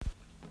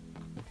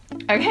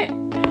Okay.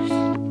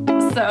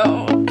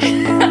 So,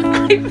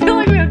 I feel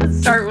like we have to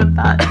start with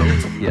that.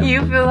 Yeah.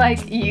 You feel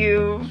like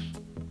you...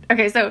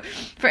 Okay, so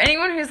for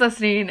anyone who's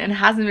listening and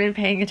hasn't been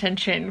paying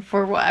attention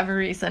for whatever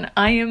reason,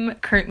 I am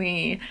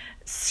currently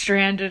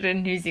stranded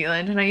in New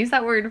Zealand. And I use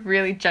that word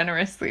really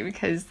generously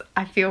because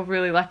I feel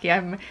really lucky.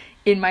 I'm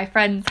in my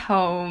friend's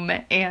home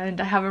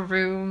and I have a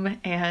room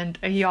and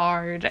a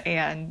yard,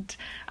 and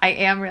I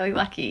am really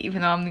lucky,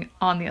 even though I'm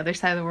on the other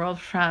side of the world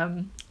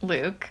from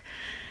Luke.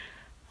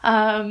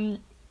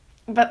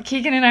 But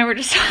Keegan and I were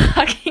just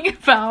talking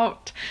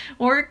about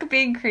work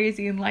being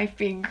crazy and life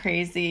being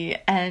crazy,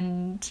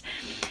 and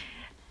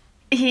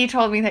he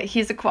told me that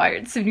he's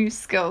acquired some new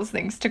skills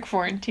thanks to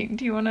quarantine.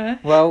 Do you want to...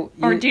 Well,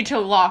 or due to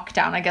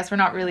lockdown, I guess. We're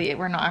not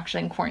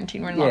actually in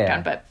quarantine, we're in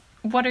lockdown, but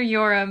what are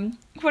your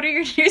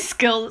new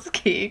skills,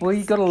 Keegan? Well,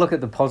 you got to look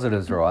at the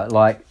positives, right?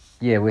 Like,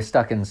 yeah, we're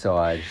stuck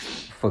inside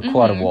for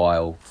quite a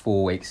while,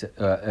 4 weeks.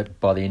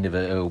 By the end of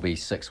it, it'll be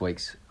 6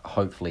 weeks,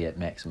 hopefully at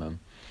maximum.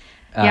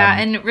 Yeah,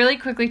 and really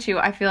quickly too,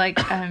 I feel like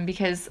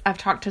because I've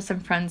talked to some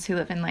friends who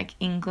live in like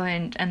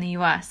England and the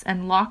US,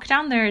 and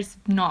lockdown there is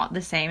not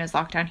the same as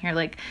lockdown here.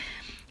 Like,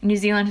 New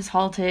Zealand has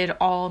halted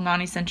all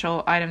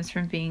non-essential items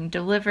from being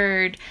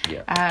delivered.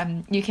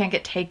 Yeah. You can't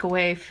get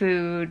takeaway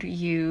food.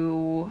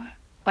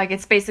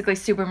 It's basically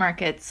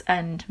supermarkets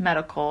and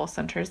medical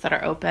centers that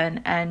are open,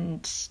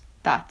 and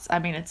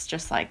it's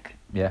just like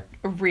a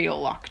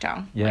real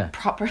lockdown. Yeah. Like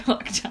proper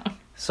lockdown.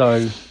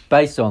 So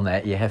based on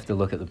that, you have to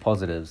look at the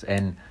positives,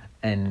 and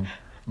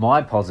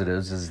my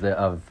positives is that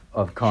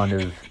I've kind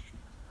of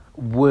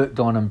worked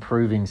on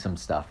improving some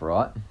stuff,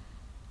 right?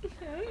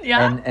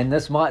 Yeah. And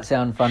this might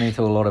sound funny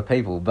to a lot of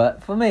people,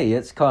 but for me,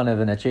 it's kind of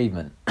an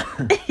achievement.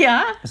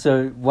 Yeah.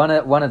 So one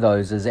of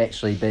those is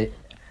actually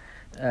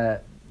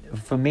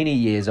for many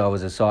years I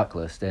was a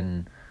cyclist,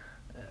 and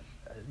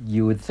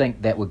you would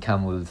think that would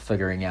come with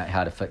figuring out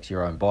how to fix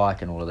your own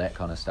bike and all of that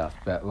kind of stuff,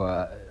 but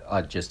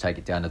I'd just take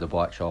it down to the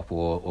bike shop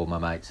or my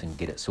mates and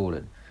get it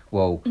sorted.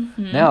 Well,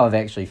 now I've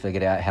actually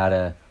figured out how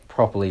to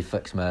properly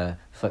fix my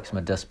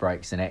disc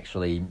brakes and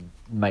actually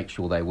make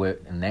sure they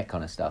work and that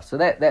kind of stuff. So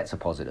that's a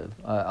positive.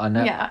 I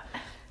know. Yeah.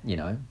 You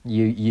know,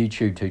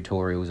 YouTube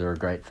tutorials are a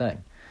great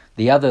thing.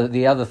 The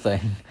other thing,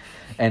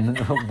 and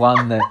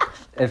one that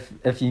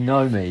if you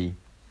know me,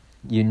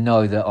 you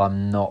know that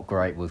I'm not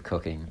great with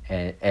cooking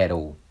at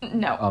all.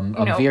 No. I'm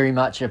very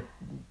much a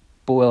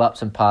boil up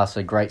some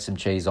pasta, grate some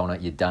cheese on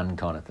it, you're done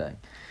kind of thing.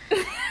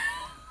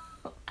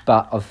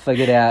 But I've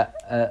figured out,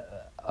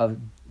 I've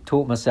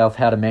taught myself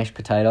how to mash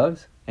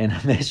potatoes, and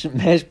I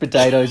mashed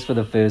potatoes for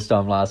the first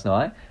time last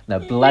night. They're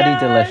bloody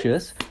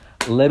delicious,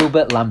 a little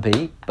bit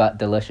lumpy, but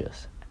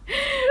delicious.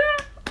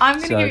 I'm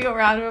going to give you a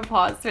round of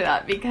applause for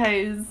that,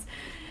 because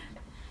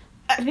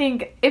I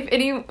think if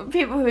any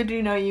people who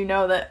do know you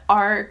know that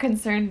are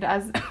concerned,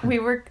 as we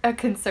were a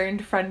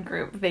concerned friend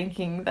group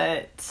thinking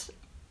that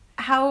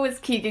how is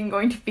Keegan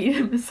going to feed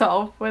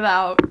himself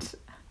without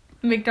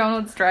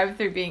McDonald's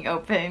drive-thru being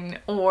open,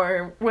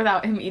 or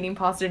without him eating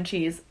pasta and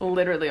cheese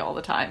literally all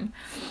the time?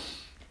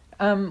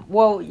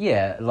 Well,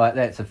 yeah, like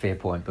that's a fair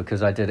point,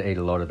 because I did eat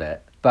a lot of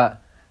that.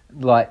 But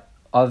like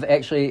I've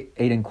actually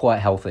eaten quite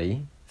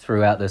healthy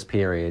throughout this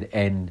period,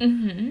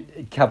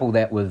 and couple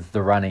that with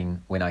the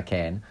running when I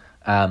can,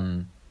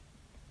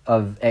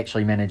 I've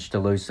actually managed to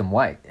lose some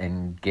weight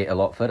and get a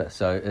lot fitter.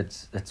 So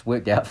it's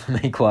worked out for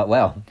me quite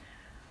well.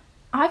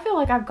 I feel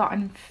like I've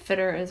gotten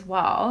fitter as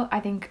well. I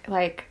think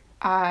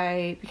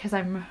because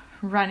I'm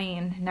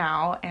running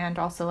now and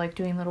also like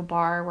doing little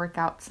bar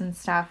workouts and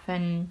stuff,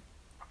 and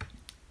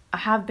I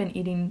have been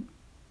eating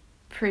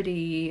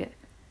pretty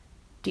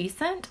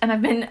decent, and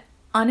I've been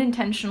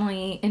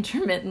unintentionally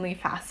intermittently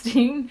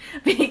fasting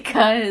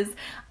because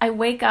I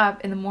wake up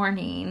in the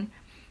morning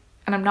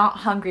and I'm not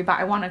hungry, but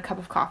I want a cup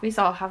of coffee,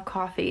 so I'll have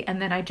coffee, and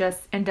then I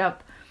just end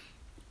up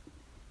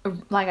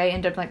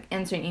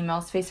answering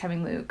emails,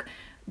 FaceTiming Luke,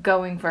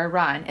 going for a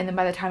run, and then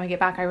by the time I get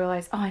back I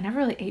realize, I never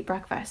really ate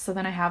breakfast. So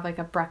then I have like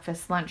a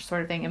breakfast lunch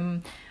sort of thing,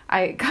 and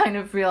I kind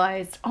of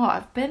realized,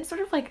 I've been sort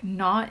of like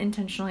not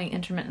intentionally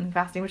intermittently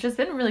fasting, which has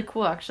been really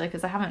cool actually,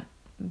 because I haven't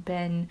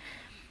been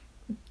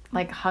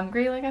like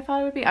hungry like I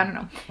thought it would be. I don't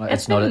know. Well,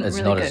 it's not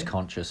as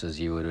conscious as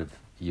you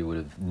would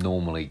have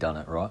normally done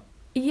it, right?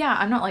 Yeah,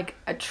 I'm not like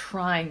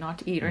trying not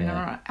to eat, or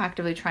not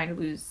actively trying to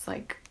lose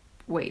like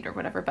weight or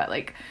whatever, but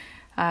like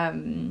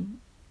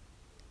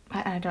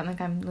I don't think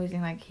I'm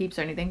losing like heaps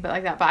or anything, but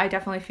like that. But I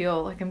definitely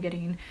feel like I'm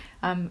getting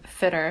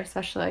fitter,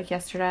 especially like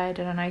yesterday I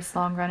did a nice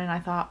long run, and I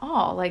thought,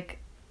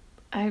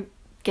 I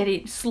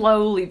getting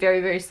slowly,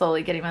 very, very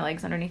slowly getting my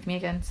legs underneath me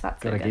again. So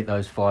that's Gotta get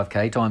those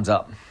 5K times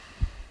up.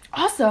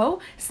 Also,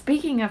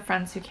 speaking of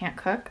friends who can't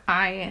cook,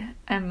 I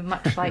am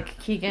much like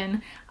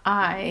Keegan.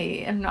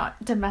 I am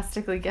not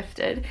domestically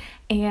gifted,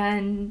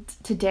 and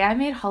today I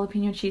made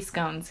jalapeno cheese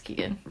scones,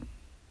 Keegan.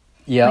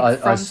 Yeah,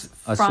 like I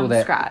saw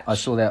that. Scratch. I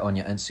saw that on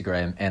your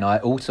Instagram, and I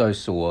also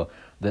saw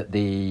that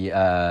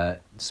the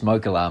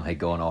smoke alarm had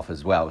gone off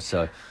as well.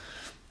 So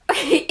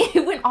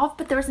it went off,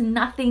 but there was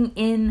nothing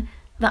in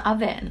the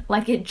oven.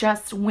 Like, it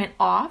just went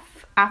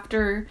off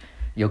after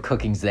Your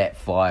cooking's that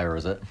fire,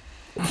 is it?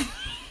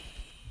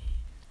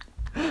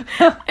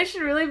 I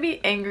should really be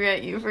angry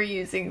at you for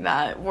using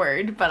that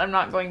word, but I'm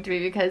not going to be,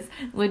 because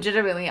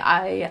legitimately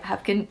I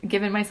have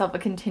given myself a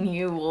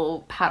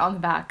continual pat on the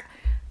back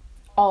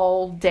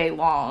all day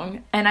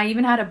long. And I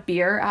even had a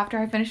beer after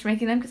I finished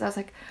making them, because I was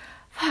like,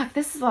 fuck,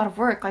 this is a lot of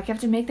work. Like, you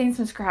have to make things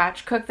from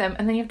scratch, cook them,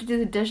 and then you have to do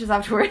the dishes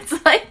afterwards.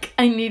 Like,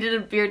 I needed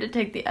a beer to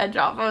take the edge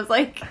off. I was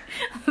like,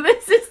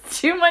 this is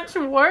too much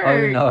work.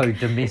 Oh no,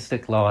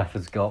 domestic life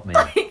has got me.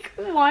 Like,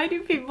 why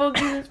do people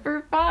do this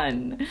for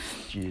fun?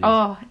 Jeez.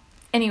 Oh,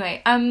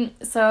 anyway,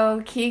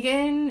 so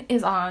Keegan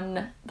is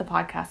on the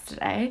podcast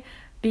today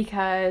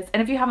because,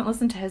 and if you haven't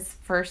listened to his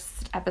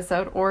first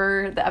episode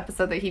or the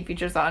episode that he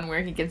features on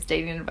where he gives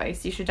dating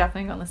advice, you should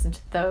definitely go and listen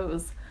to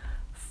those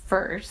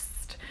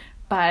first.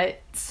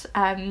 But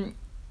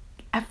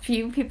a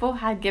few people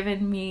had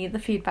given me the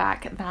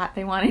feedback that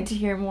they wanted to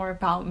hear more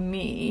about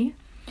me.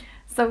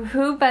 So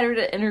who better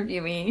to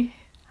interview me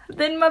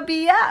than my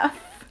BF?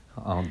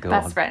 Oh god.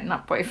 Best friend,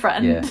 not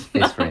boyfriend. Yeah,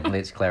 best friend.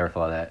 Let's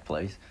clarify that,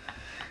 please.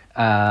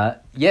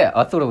 Yeah,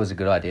 I thought it was a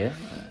good idea.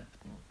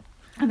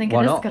 I think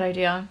Why it is not? a good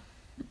idea.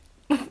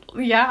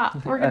 Yeah,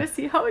 we're going to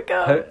see how it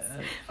goes.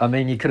 I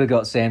mean, you could have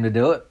got Sam to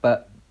do it,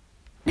 but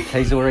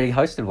he's already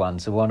hosted one,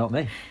 so why not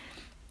me?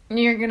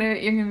 You're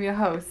gonna be a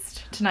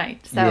host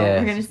tonight, so Yeah,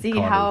 we're gonna see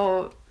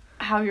kind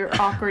how your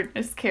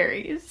awkwardness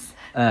carries.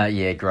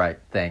 Yeah, great,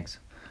 thanks.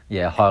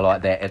 Yeah,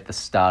 highlight that at the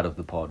start of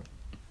the pod.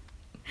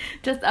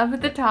 Just up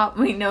at the top,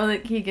 we know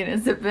that Keegan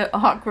is a bit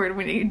awkward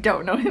when you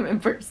don't know him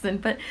in person,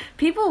 but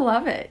people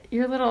love it.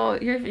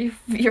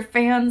 Your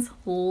fans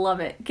love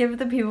it. Give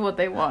the people what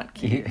they want,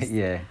 Keegan.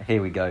 Yeah,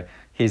 here we go.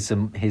 Here's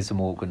some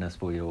awkwardness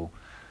for you all.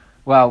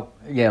 Well,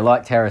 yeah,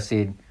 like Tara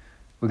said,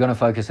 we're going to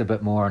focus a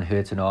bit more on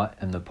her tonight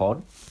in the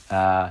pod,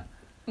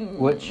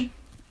 which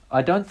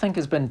I don't think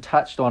has been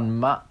touched on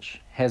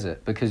much, has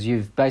it? Because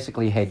you've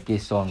basically had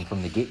guests on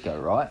from the get-go,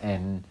 right?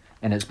 And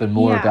it's been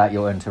more about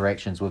your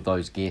interactions with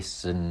those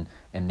guests and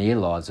their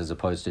lives as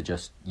opposed to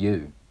just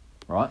you,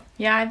 right?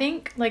 Yeah, I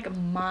think, like,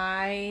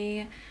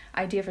 my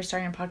idea for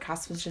starting a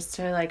podcast was just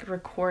to, like,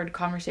 record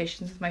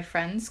conversations with my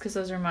friends, because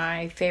those are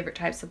my favorite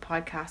types of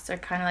podcasts. They're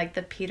kind of like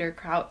the Peter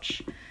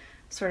Crouch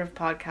sort of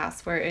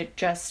podcast, where it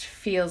just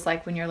feels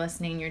like when you're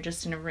listening, you're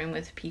just in a room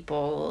with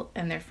people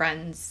and their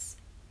friends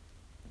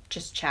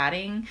just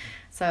chatting.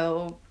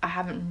 So I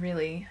haven't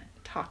really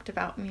talked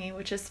about me,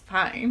 which is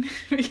fine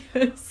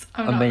because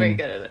I'm not very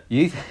good at it.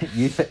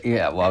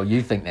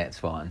 You think that's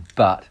fine,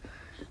 but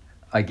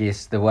I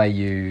guess the way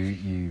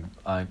you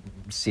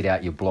set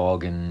out your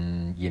blog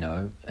and, you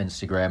know,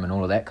 Instagram and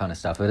all of that kind of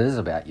stuff, it is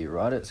about you,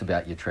 right? It's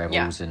about your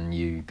travels and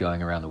you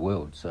going around the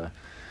world. So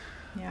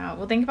yeah,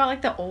 well, think about,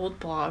 like, the old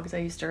blogs I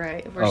used to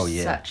write were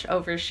such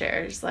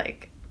overshares.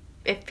 Like,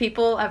 if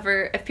people have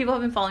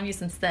been following you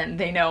since then,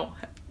 they know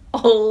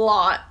a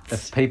lot.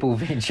 If people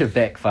venture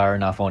back far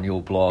enough on your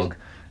blog,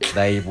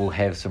 they will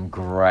have some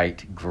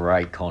great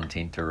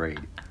content to read.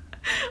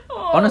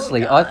 Oh,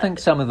 honestly, God. I think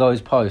some of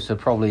those posts are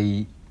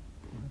probably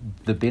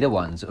the better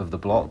ones of the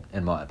blog,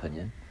 in my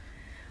opinion.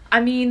 I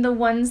mean, the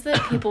ones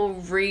that people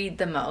read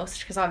the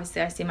most, because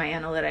obviously I see my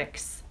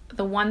analytics,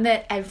 the one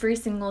that every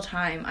single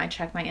time I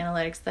check my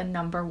analytics, the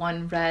number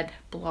one read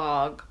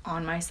blog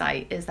on my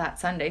site is that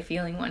Sunday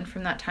Feeling one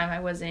from that time I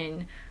was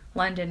in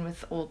London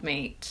with old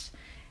mate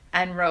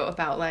and wrote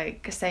about,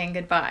 like, saying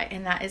goodbye,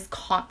 and that is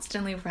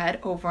constantly read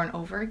over and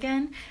over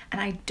again,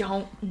 and I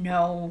don't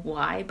know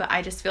why, but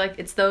I just feel like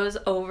it's those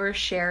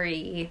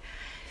oversharey,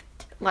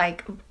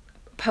 like,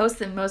 posts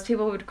that most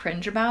people would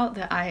cringe about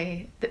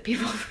that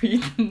people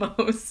read the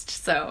most.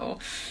 So,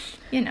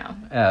 you know,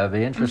 It'd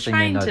be interesting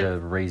to know the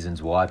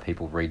reasons why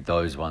people read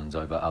those ones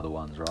over other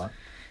ones, right?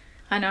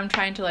 I know I'm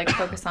trying to, like,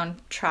 focus on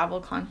travel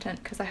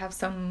content because I have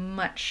so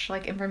much,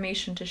 like,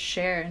 information to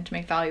share and to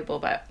make valuable,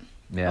 but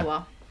yeah. Oh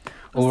well.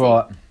 All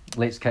right,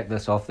 let's kick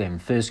this off then.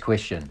 First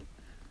question.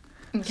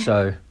 Okay.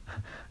 So,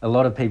 a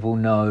lot of people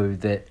know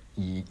that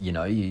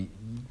you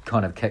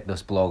kind of kicked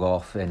this blog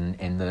off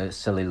in the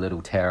silly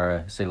little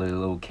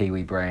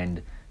Kiwi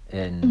brand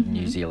in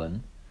New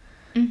Zealand.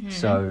 Mm-hmm.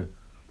 So,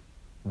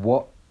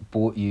 what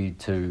brought you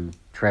to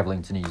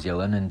travelling to New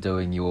Zealand and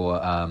doing your,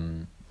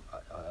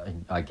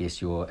 I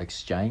guess your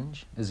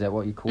exchange? Is that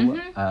what you call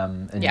it?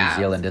 In New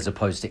Zealand as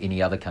opposed to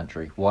any other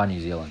country? Why New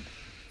Zealand?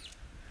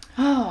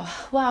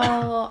 Oh,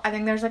 well, I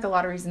think there's, like, a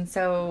lot of reasons.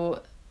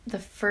 So the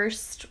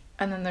first,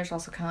 and then there's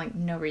also kind of,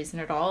 like, no reason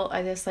at all.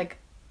 I just, like,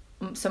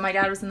 so my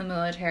dad was in the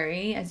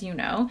military, as you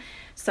know.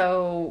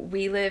 So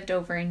we lived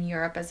over in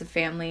Europe as a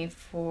family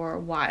for a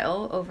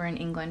while, over in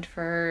England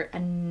for a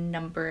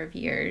number of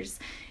years.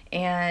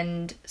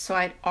 And so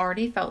I'd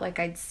already felt like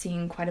I'd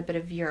seen quite a bit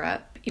of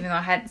Europe, even though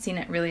I hadn't seen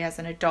it really as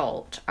an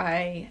adult.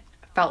 I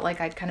felt like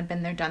I'd kind of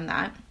been there, done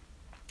that.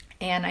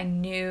 And I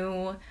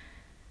knew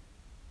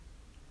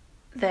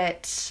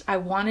that I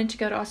wanted to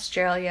go to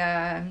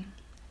Australia.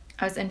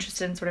 I was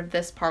interested in sort of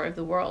this part of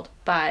the world,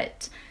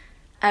 but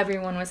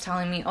everyone was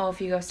telling me, oh,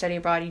 if you go study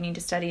abroad, you need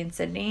to study in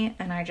Sydney.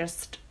 And I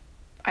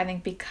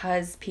think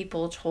because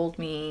people told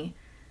me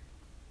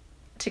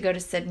to go to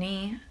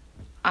Sydney,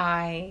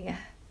 I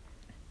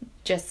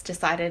just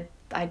decided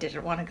I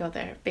didn't want to go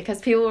there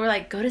because people were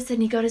like, go to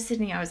Sydney, go to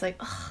Sydney. I was like,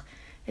 ugh,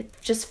 it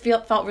just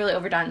felt really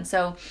overdone.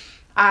 So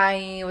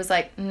I was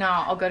like, no,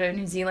 I'll go to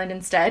New Zealand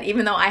instead,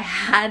 even though I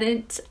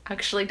hadn't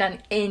actually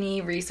done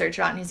any research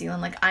about New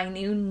Zealand. Like, I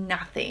knew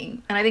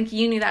nothing. And I think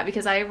you knew that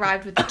because I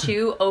arrived with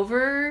 2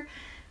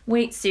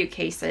 overweight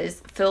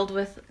suitcases filled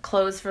with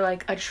clothes for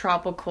like a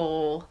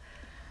tropical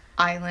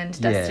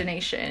island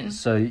destination.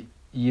 So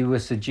you were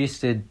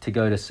suggested to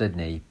go to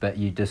Sydney, but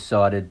you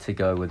decided to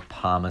go with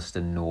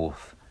Palmerston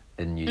North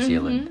in New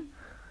Zealand.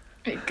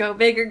 Go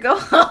big or go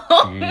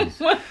home.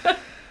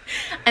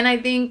 And I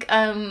think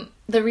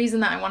the reason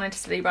that I wanted to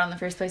study abroad in the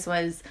first place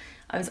was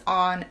I was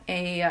on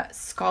a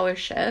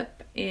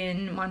scholarship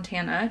in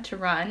Montana to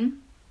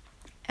run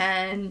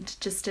and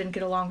just didn't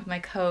get along with my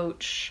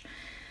coach.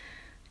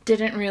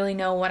 Didn't really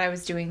know what I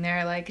was doing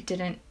there. Like,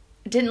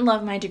 didn't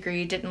love my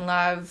degree, didn't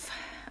love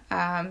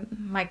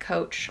my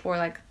coach or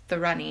like the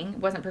running.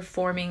 Wasn't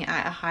performing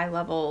at a high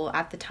level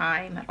at the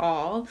time at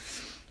all.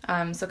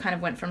 So kind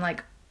of went from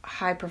like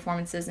high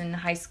performances in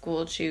high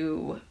school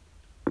to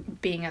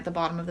being at the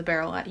bottom of the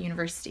barrel at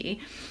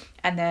university,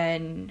 and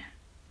then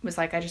was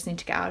like, I just need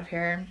to get out of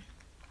here.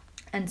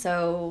 And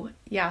so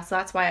so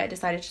that's why I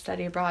decided to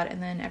study abroad.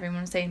 And then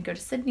everyone was saying go to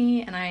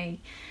Sydney, and I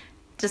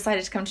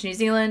decided to come to New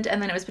Zealand.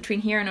 And then it was between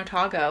here and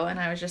Otago, and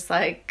I was just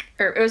like,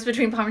 or it was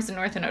between Palmerston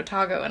North and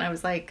Otago, and I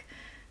was like,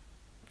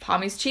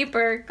 Palmy's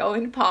cheaper,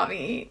 going to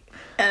Palmy.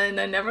 And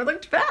I never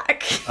looked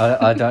back.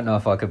 I don't know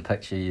if I could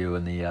picture you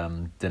in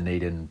the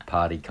Dunedin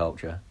party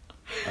culture.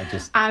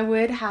 I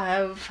would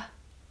have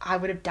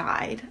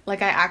died.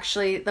 Like, I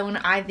actually, when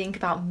I think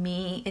about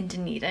me in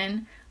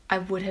Dunedin, I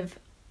would have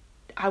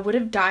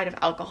died of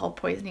alcohol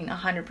poisoning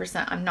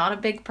 100%. I'm not a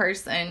big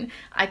person.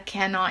 I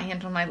cannot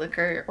handle my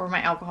liquor or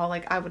my alcohol.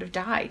 Like, I would have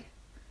died.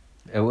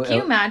 Can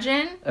you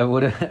imagine? It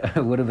would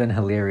have been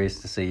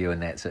hilarious to see you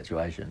in that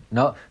situation.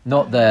 Not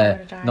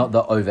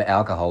the over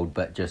alcohol,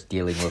 but just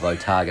dealing with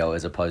Otago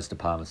as opposed to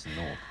Palmerston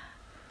North.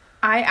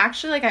 I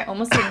actually I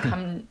almost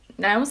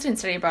didn't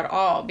study abroad at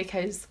all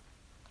because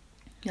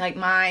like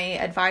my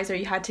advisor,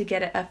 you had to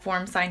get a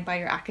form signed by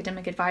your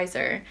academic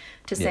advisor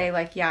to say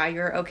like, yeah,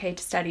 you're okay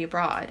to study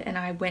abroad. And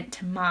I went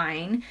to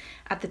mine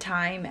at the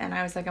time and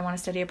I was like, I want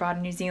to study abroad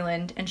in New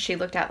Zealand. And she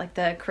looked at like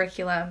the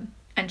curriculum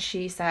and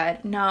she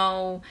said,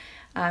 no,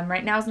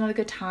 right now is not a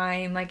good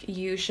time. Like,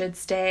 you should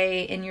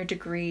stay in your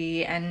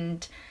degree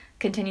and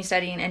continue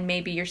studying, and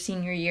maybe your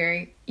senior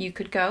year you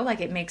could go.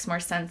 Like, it makes more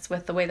sense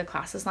with the way the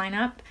classes line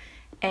up.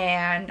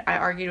 And I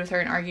argued with her,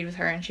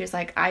 and she was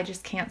like, I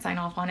just can't sign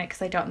off on it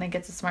because I don't think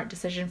it's a smart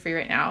decision for you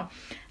right now.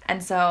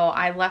 And so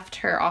I left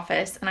her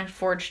office and I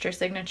forged her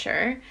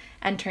signature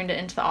and turned it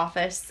into the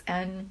office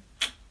and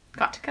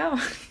got to go.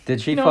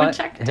 Did she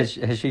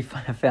has she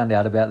found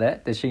out about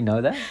that? Does she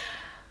know that?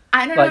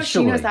 I don't know if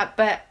she knows that,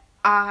 but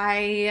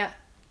I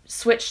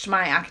switched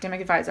my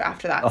academic advisor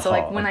after that. So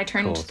like when I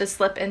turned the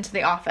slip into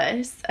the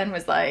office and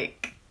was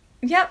like,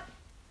 yep,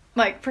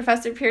 like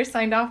Professor Pierce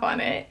signed off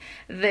on it,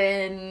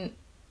 then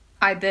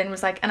I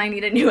was like, and I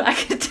need a new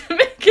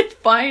academic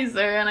advisor,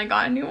 and I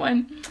got a new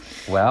one.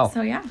 Wow.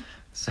 So yeah.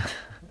 So,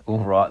 all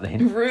right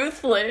then.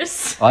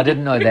 Ruthless. I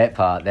didn't know that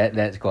part.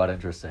 That's quite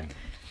interesting.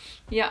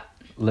 Yeah.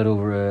 Little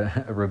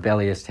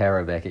rebellious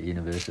Tara back at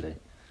university.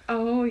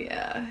 Oh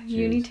yeah,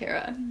 Uni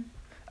Tara.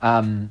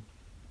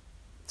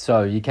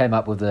 So you came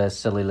up with a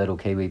silly little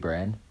Kiwi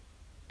brand,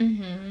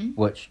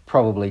 which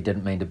probably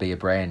didn't mean to be a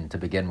brand to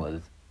begin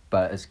with,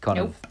 but it's kind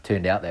of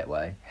turned out that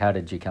way. How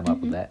did you come up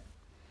with that?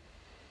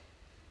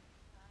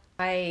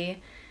 I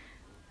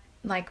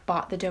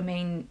bought the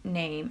domain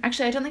name.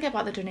 Actually, I don't think I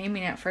bought the domain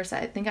name at first.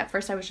 I think at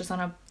first I was just on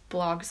a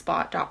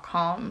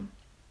blogspot.com,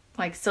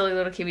 like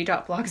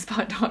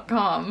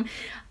sillylittlekiwi.blogspot.com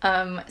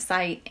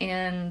site,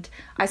 and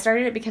I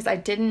started it because I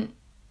think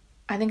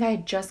I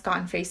had just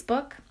gotten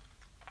Facebook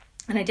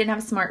and I didn't have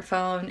a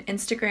smartphone.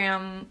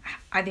 Instagram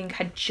I think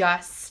had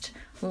just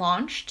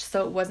launched,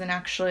 so it wasn't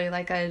actually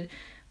like a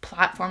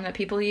platform that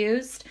people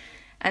used.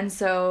 And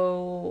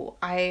so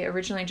I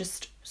originally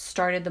just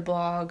started the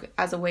blog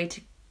as a way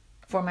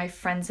for my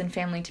friends and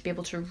family to be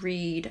able to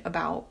read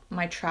about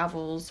my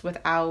travels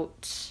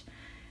without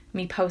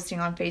me posting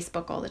on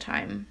Facebook all the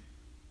time.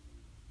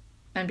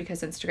 And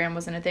because Instagram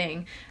wasn't a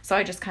thing. So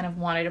I just kind of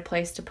wanted a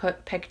place to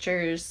put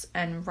pictures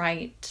and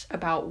write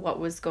about what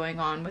was going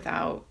on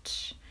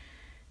without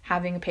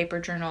having a paper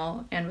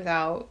journal and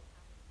without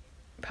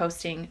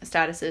posting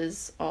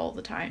statuses all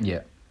the time.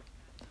 Yeah.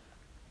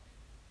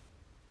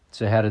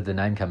 So how did the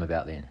name come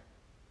about then?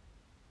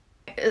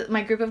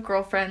 My group of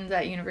girlfriends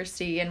at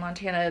university in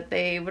Montana,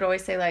 they would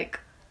always say like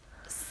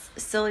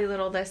silly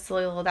little this,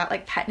 silly little that,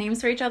 like pet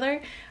names for each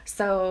other.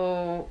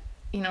 So,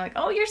 like,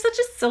 oh, you're such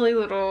a silly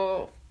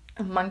little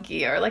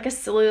monkey, or like a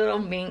silly little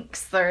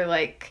minx, or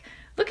like,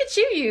 look at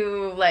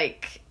you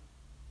like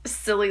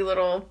silly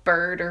little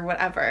bird or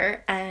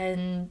whatever.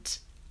 And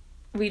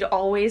we'd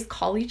always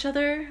call each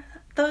other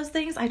those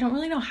things. I don't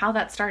really know how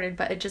that started,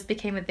 but it just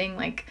became a thing.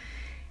 Like,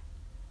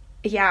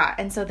 yeah,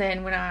 and so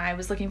then when I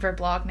was looking for a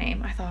blog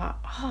name, I thought,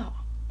 oh,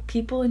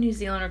 people in New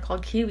Zealand are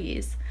called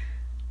Kiwis.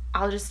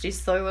 I'll just do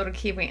Silly Little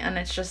Kiwi, and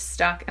it's just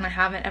stuck, and I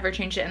haven't ever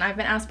changed it. And I've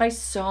been asked by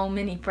so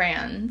many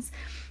brands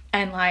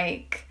and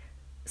like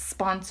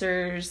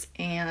sponsors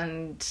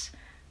and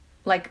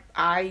like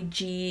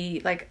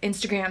IG, like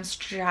Instagram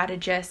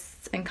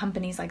strategists and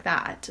companies like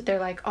that. They're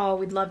like, oh,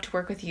 we'd love to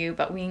work with you,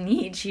 but we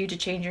need you to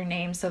change your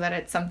name so that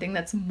it's something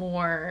that's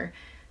more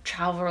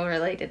travel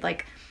related,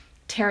 like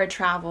Tara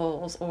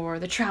Travels or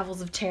The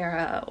Travels of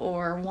Tara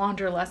or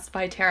Wanderlust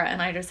by Tara.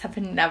 And I just have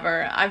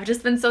never, I've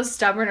just been so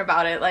stubborn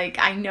about it. Like,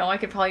 I know I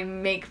could probably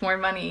make more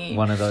money.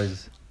 One of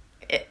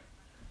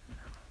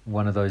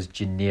those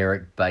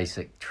generic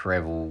basic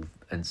travel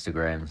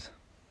Instagrams.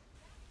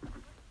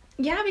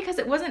 Yeah, because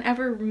it wasn't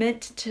ever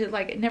meant to,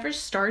 like, it never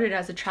started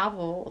as a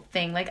travel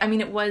thing. Like, I mean,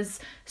 it was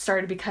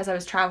started because I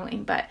was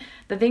traveling, but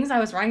the things I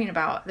was writing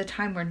about at the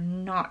time were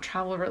not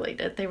travel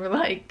related. They were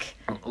like,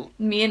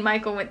 me and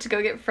Michael went to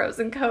go get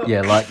frozen Coke.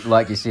 Yeah,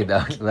 like you said,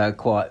 they're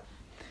quite,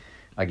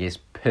 I guess,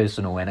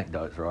 personal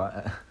anecdotes,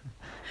 right?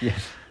 Yeah.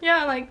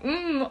 Yeah, like,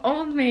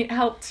 old mate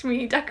helped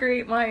me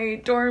decorate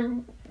my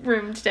dorm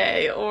room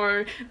today,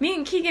 or me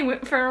and Keegan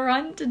went for a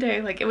run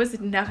today. Like, it was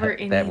never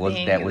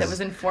anything that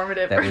was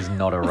informative. That was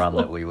not a run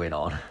that we went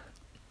on.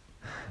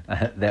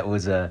 That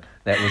was a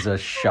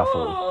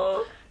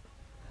shuffle.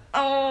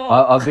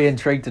 I'd be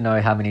intrigued to know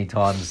how many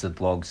times the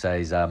blog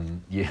says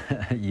you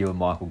and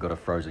Michael got a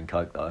frozen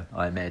Coke, though.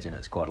 I imagine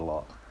it's quite a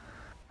lot.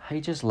 He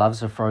just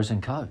loves a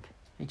frozen Coke.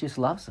 He just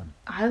loves them.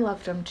 I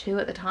loved them too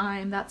at the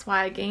time. That's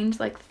why I gained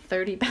like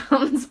 30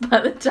 pounds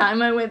by the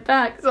time I went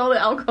back. Because all the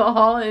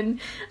alcohol and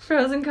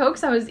frozen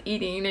Cokes I was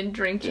eating and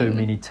drinking. Too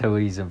many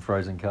Tuis and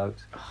frozen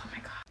Cokes. Oh my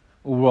God.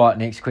 All right,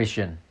 next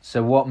question.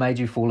 So what made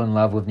you fall in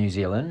love with New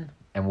Zealand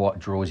and what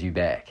draws you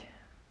back?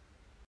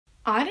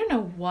 I don't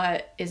know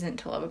what isn't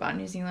to love about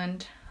New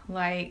Zealand.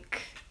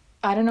 Like,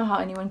 I don't know how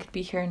anyone could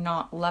be here and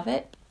not love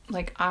it.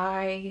 Like,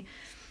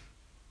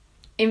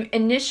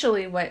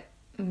 initially what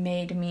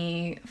made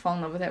me fall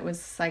in love with it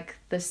was like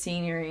the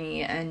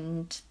scenery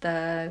and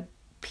the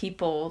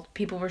people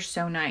were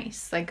so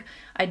nice. Like,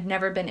 I'd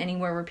never been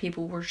anywhere where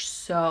people were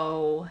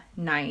so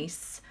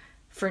nice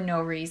for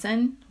no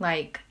reason,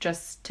 like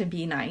just to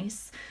be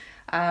nice.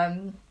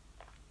 So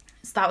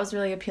that was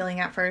really appealing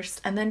at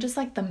first. And then just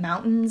like the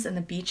mountains and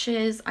the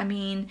beaches. I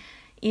mean,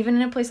 even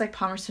in a place like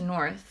Palmerston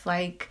North,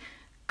 like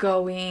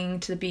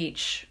going to the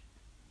beach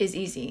is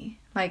easy.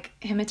 Like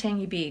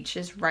Himatangi Beach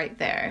is right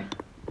there.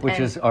 Which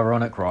is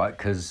ironic, right?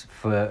 Because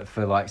for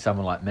like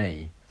someone like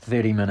me,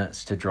 30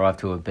 minutes to drive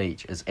to a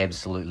beach is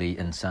absolutely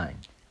insane.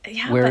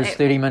 Yeah, whereas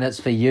 30 minutes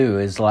for you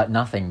is like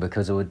nothing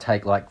because it would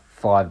take like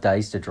 5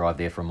 days to drive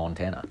there from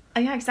Montana.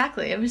 Yeah,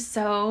 exactly. It was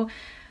so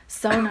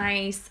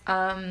nice.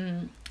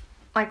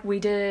 Like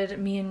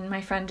me and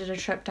my friend did a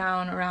trip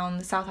down around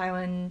the South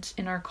Island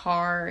in our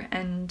car,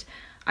 and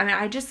I mean,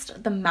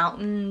 the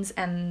mountains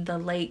and the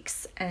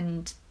lakes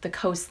and the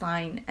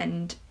coastline,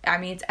 and I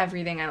mean, it's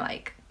everything I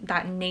like.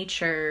 That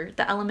nature,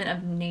 the element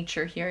of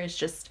nature here is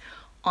just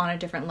on a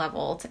different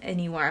level to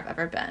anywhere I've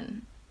ever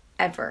been,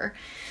 ever.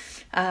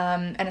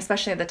 And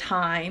especially at the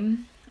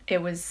time,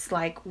 it was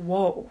like,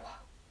 whoa,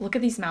 look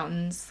at these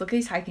mountains, look at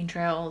these hiking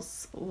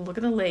trails, look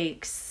at the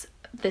lakes.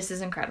 This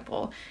is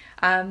incredible.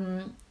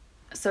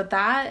 So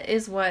that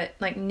is what,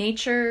 like,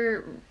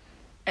 nature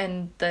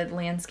and the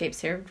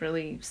landscapes here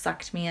really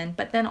sucked me in.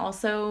 But then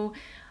also,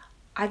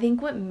 I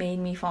think what made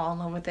me fall in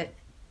love with it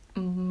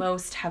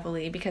most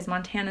heavily, because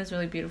Montana is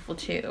really beautiful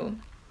too,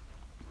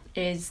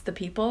 is the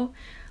people.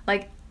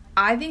 Like,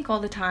 I think all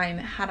the time,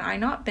 had I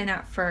not been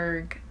at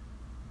Ferg,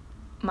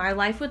 my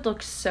life would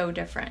look so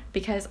different,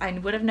 because I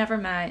would have never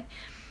met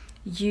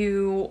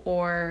you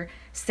or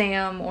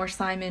Sam or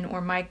Simon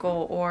or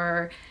Michael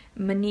or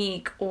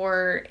Monique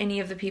or any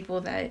of the people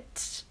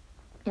that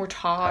were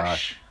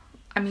Tosh.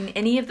 I mean,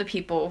 any of the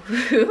people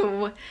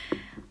who,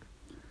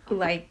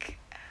 like,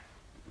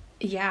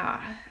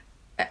 yeah,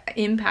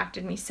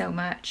 impacted me so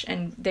much.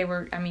 And they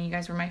were, I mean, you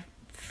guys were my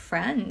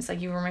friends.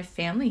 Like, you were my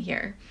family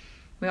here.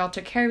 We all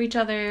took care of each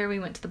other. We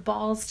went to the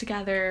balls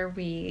together.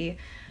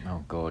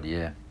 Oh, God,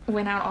 yeah.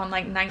 Went out on,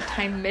 like,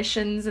 nighttime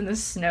missions in the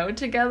snow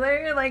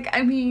together. Like,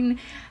 I mean,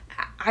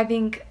 I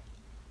think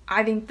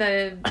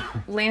the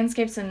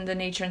landscapes and the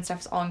nature and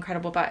stuff is all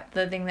incredible, but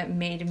the thing that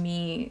made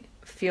me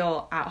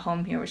feel at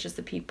home here was just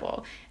the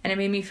people. And it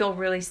made me feel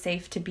really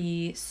safe to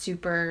be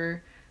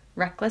super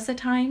reckless at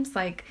times,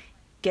 like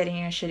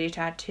getting a shitty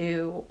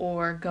tattoo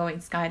or going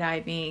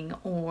skydiving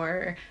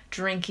or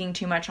drinking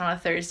too much on a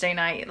Thursday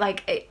night.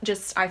 Like,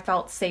 I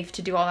felt safe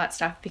to do all that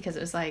stuff because it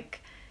was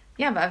like,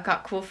 yeah, but I've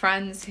got cool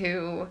friends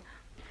who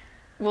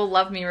will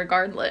love me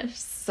regardless.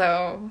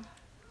 So,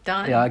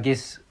 done. Yeah, I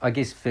guess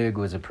Ferg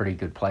was a pretty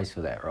good place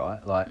for that,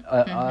 right? Like,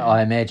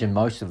 I imagine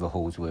most of the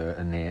halls were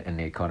in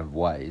their kind of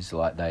ways.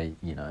 Like, they,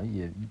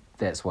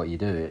 that's what you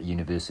do at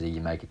university.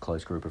 You make a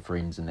close group of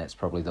friends, and that's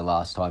probably the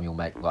last time you'll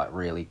make, like,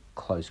 really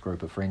close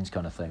group of friends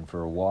kind of thing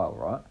for a while,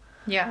 right?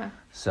 Yeah.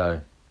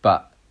 So,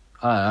 but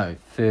I don't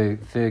know.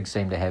 Ferg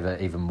seemed to have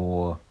an even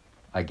more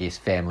I guess,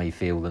 family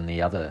feel than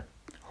the other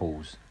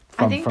halls.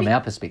 I think From our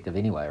perspective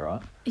anyway,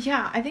 right?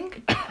 Yeah, I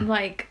think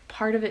like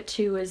part of it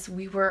too is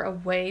we were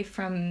away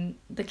from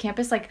the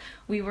campus, like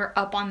we were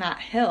up on that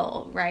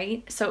hill,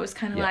 right? So it was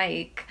kind of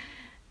like,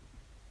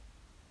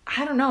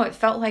 I don't know, it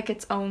felt like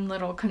its own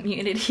little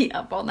community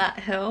up on that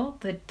hill.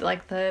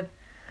 The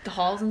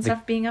halls and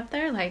stuff being up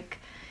there, like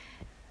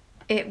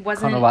it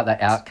wasn't kind of like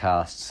the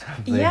outcasts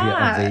of the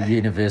Yeah.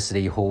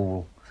 university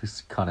hall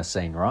kind of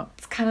scene, right?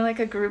 It's kind of like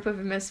a group of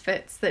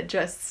misfits that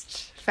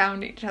just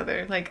found each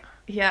other. Like,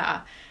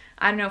 yeah,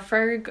 I don't know.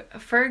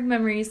 Ferg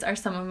memories are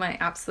some of my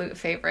absolute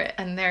favorite,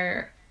 and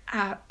they're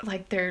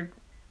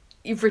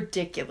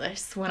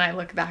ridiculous when I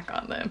look back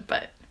on them.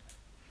 But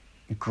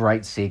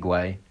Great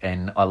segue,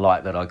 and I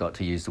like that I got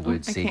to use the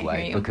word I can't hear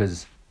segue you.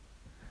 because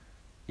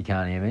you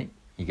can't hear me.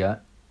 You go.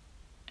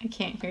 I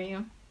can't hear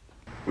you.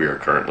 We are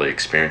currently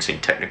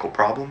experiencing technical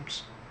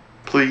problems.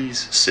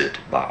 Please sit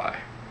by.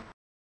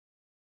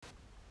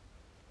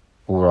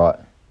 All right.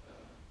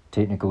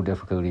 Technical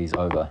difficulties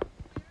over.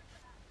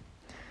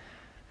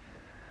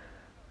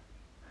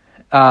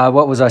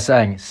 What was I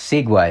saying?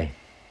 Segue.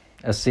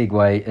 A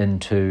segue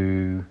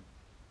into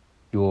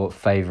your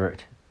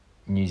favourite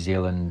New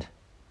Zealand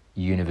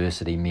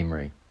university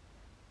memory.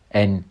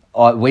 And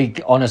we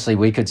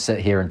could sit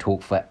here and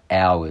talk for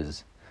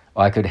hours.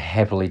 I could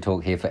happily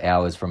talk here for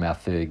hours from our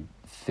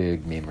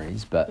Ferg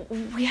memories, but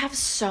We have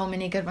so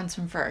many good ones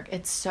from Ferg.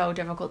 It's so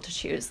difficult to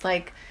choose.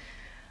 Like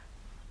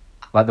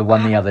the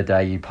one the other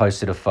day, you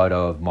posted a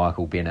photo of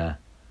Michael Benner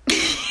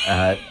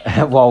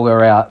while we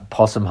were out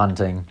possum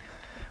hunting,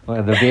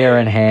 with the beer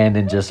in hand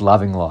and just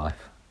loving life.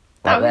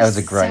 That was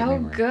a great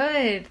memory.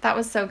 Good. That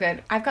was so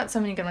good. I've got so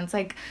many good ones.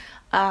 Like,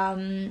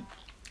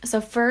 so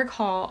Ferg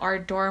Hall, our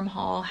dorm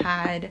hall,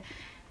 had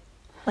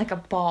like a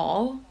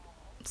ball,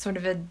 sort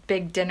of a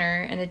big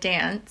dinner and a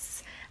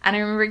dance. And I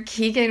remember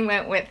Keegan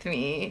went with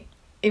me,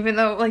 even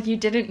though like you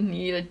didn't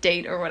need a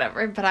date or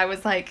whatever. But I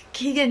was like,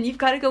 Keegan, you've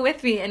got to go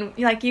with me, and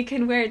like you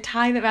can wear a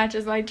tie that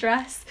matches my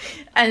dress.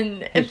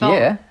 And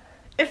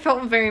it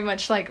felt very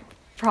much like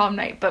prom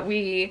night. But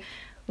we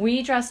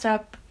dressed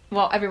up.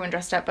 Well, everyone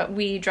dressed up, but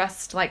we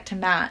dressed like to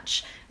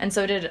match, and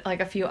so did like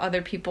a few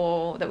other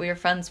people that we were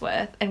friends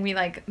with, and we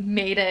like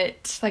made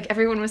it like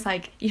everyone was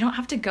like, you don't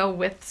have to go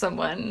with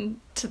someone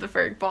to the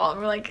Ferg ball,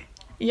 and we're like,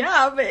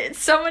 yeah, but it's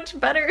so much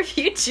better if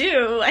you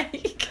do.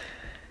 Like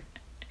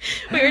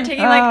we were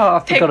taking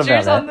like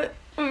pictures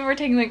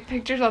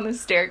on the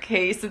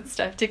staircase and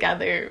stuff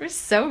together. It was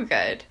so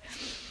good.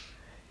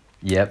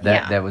 Yep,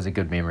 that was a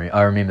good memory.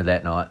 I remember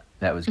that night.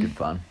 That was good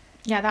fun.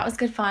 Yeah, that was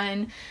good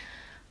fun.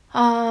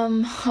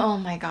 Oh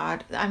my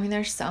God. I mean,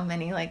 there's so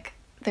many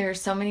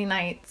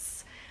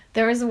nights.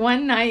 There was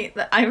one night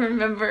that I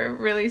remember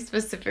really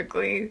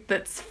specifically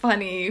that's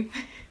funny,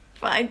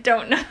 but I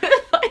don't know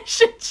if I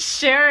should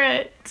share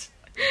it.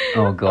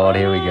 Oh God,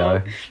 here we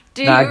go.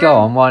 Go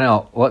on, why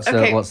not? What's the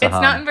harm? It's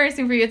not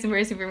embarrassing for you, it's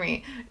embarrassing for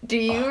me. Do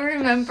you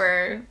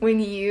remember when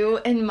you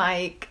and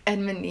Mike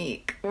and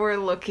Monique were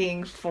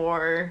looking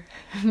for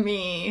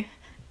me?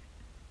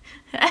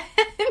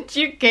 And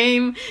you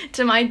came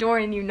to my door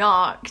and you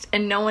knocked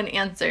and no one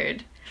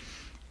answered.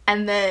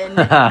 And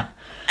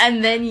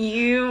then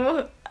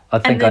you I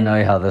think I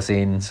know how this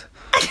ends.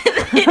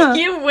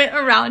 you went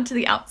around to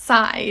the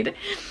outside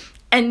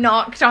and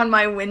knocked on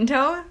my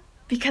window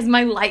because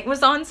my light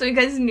was on, so you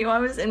guys knew I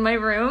was in my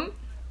room.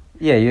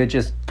 Yeah, you're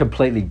just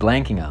completely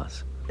blanking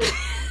us.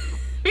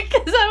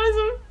 because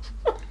I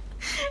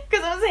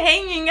was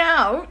hanging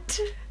out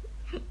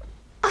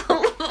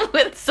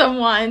with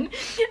someone,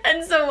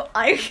 and so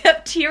I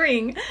kept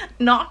hearing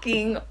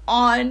knocking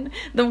on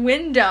the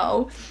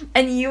window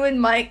and you and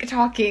Mike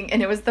talking,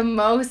 and it was the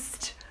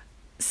most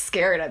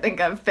scared I think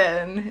I've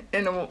been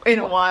in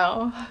a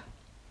while.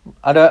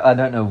 I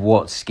don't know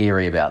what's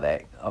scary about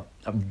that.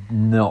 I'm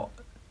not.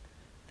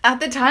 At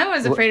the time I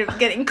was afraid of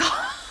getting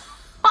caught.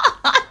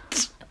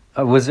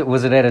 Was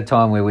it at a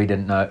time where we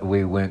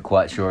weren't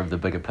quite sure of the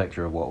bigger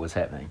picture of what was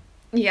happening?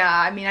 Yeah,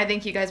 I mean, I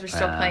think you guys were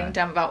still playing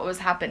dumb about what was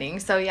happening.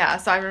 So yeah,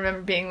 so I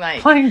remember being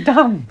like, playing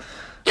dumb.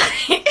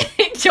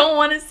 I don't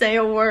want to say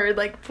a word.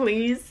 Like,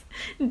 please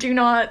do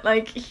not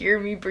like hear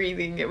me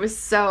breathing. It was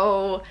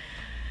so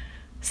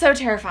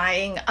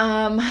terrifying.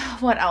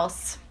 What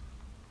else?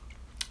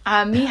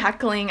 Me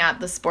heckling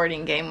at the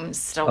sporting game was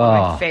still one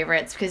of my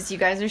favorites because you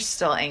guys are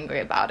still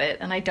angry about it,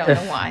 and I don't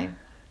know why.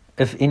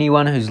 If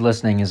anyone who's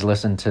listening has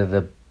listened to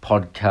the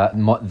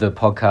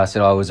podcast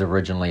that I was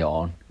originally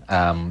on,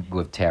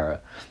 with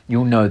Tara,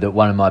 you'll know that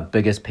one of my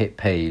biggest pet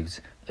peeves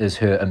is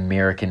her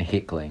American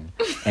heckling.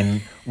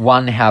 And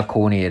one, how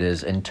corny it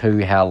is, and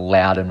two, how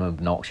loud and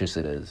obnoxious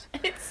it is.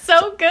 It's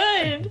so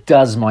good. It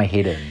does my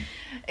head in.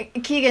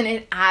 Keegan,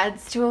 it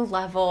adds such a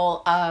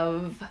level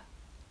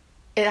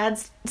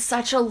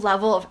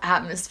of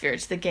atmosphere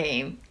to the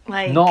game.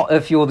 Like, not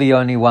if you're the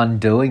only one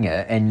doing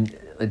it, and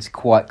it's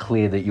quite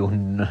clear that you're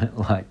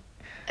like.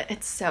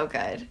 It's so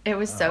good. It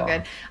was so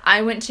good.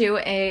 I went to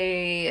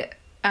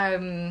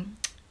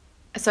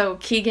so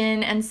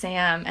Keegan and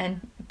Sam and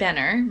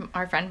Benner,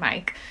 our friend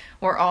Mike,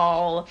 were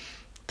all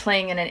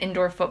playing in an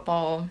indoor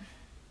football.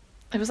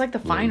 It was like the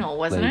final,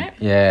 wasn't it?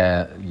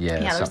 Yeah. Yeah,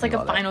 there was like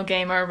a final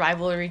game or a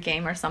rivalry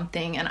game or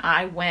something, and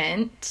I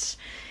went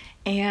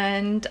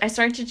and I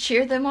started to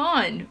cheer them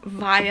on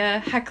via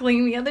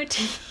heckling the other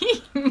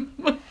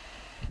team.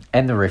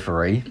 And the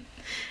referee.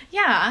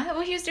 Yeah,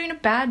 well, he was doing a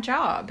bad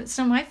job. It's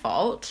not my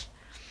fault.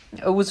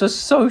 It was a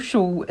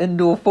social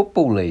indoor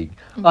football league.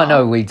 Well, I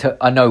know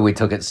we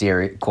took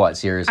it quite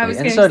seriously,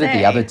 and so did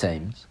the other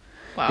teams.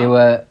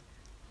 Wow.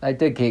 They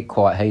did get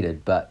quite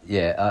heated, but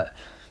yeah,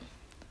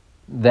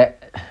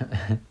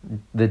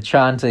 the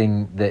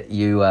chanting that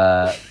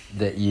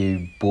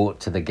you brought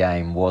to the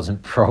game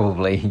wasn't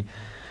probably.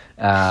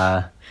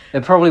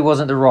 It probably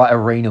wasn't the right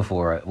arena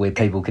for it, where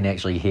people can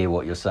actually hear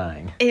what you're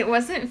saying. It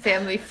wasn't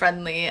family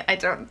friendly, I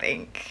don't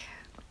think.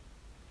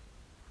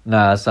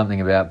 No,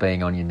 something about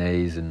being on your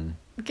knees and...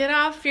 Get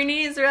off your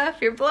knees,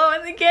 ref, you're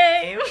blowing the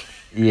game.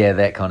 Yeah,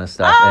 that kind of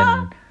stuff.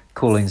 And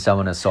calling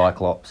someone a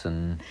cyclops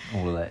and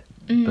all of that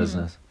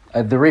business.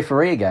 The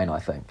referee again, I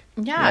think.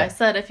 Yeah, I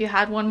said if you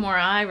had one more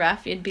eye,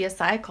 ref, you'd be a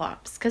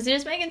cyclops. Because you're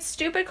just making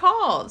stupid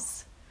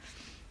calls.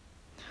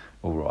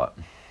 All right.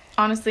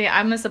 Honestly,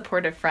 I'm a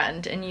supportive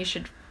friend, and you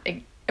should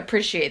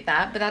appreciate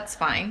that, but that's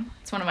fine.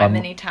 It's one of my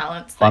many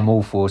talents. I'm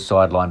all for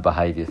sideline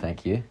behaviour,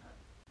 thank you.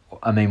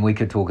 I mean, we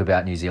could talk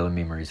about New Zealand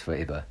memories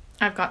forever.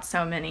 I've got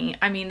so many.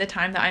 I mean, the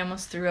time that I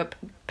almost threw up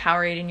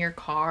Powerade in your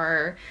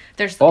car.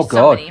 There's so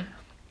God. Many.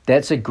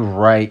 That's a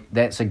great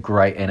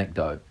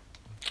anecdote.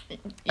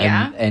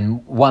 Yeah.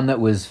 And one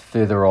that was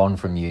further on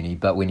from uni,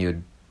 but when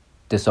you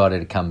decided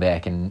to come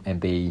back and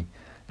be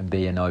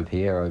an au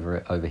pair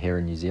over here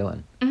in New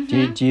Zealand.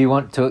 Mm-hmm. Do you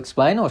want to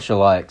explain, or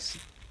shall I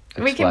explain?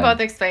 We can both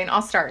explain.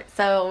 I'll start.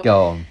 So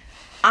go on.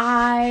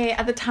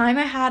 At the time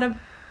I had a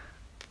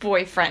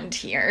boyfriend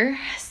here,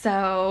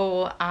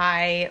 so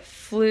I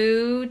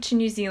flew to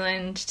New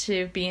Zealand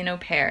to be an au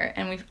pair,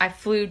 and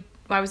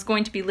I was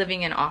going to be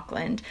living in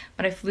Auckland,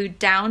 but I flew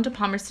down to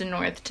Palmerston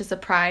North to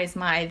surprise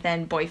my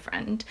then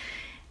boyfriend.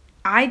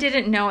 I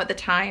didn't know at the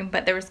time,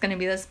 but there was going to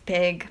be this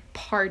big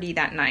party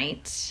that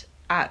night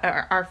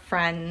at our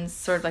friend's,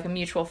 sort of like a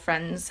mutual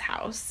friend's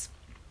house.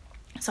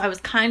 So I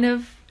was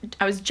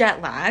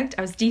jet lagged,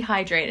 I was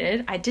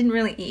dehydrated, I didn't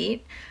really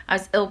eat, I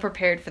was ill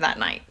prepared for that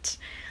night.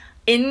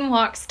 In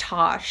walks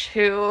Tosh,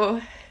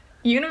 who,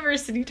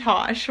 University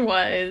Tosh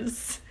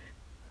was,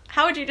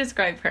 how would you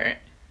describe her?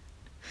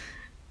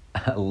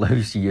 A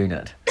loose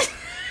unit.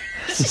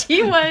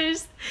 She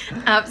was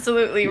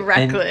absolutely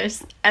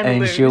reckless and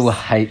loose. And she'll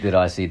hate that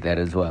I said that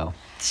as well.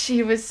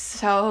 She was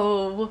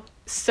so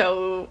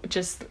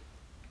just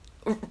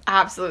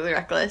absolutely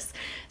reckless.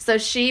 So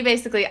she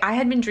basically, I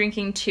had been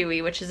drinking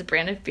Tui, which is a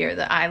brand of beer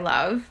that I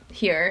love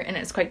here, and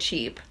it's quite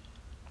cheap,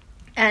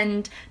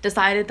 and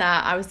decided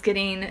that I was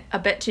getting a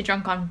bit too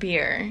drunk on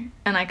beer,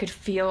 and I could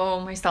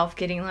feel myself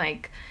getting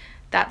like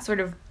that sort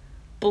of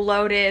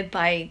bloated,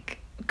 like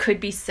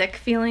could be sick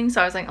feeling.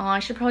 So I was like, oh, I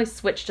should probably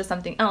switch to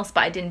something else,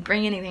 but I didn't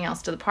bring anything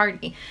else to the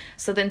party.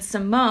 So then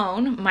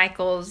Simone,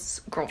 Michael's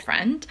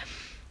girlfriend,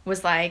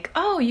 was like,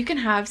 oh, you can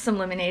have some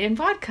lemonade and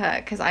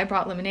vodka, because I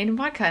brought lemonade and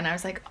vodka, and I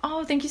was like,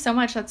 oh, thank you so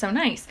much, that's so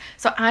nice.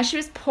 So as she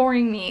was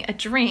pouring me a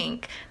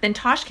drink, then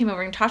Tosh came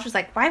over, and Tosh was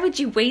like, why would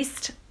you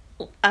waste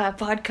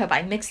vodka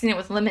by mixing it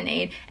with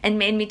lemonade, and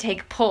made me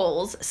take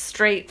pulls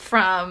straight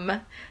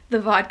from the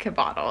vodka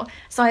bottle.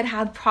 So I'd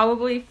had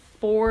probably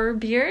 4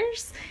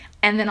 beers,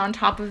 and then on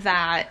top of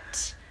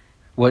that,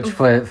 which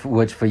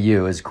for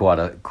you is quite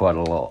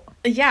a lot.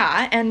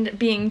 Yeah, and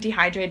being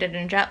dehydrated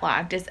and jet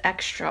lagged is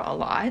extra a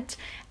lot.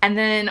 And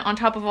then on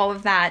top of all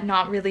of that,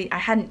 I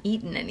hadn't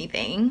eaten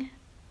anything,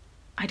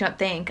 I don't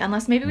think,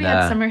 unless maybe we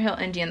had Summerhill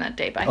Indian that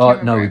day, but I can't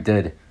remember. No, we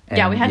did. And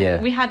yeah,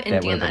 we had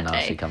Indian that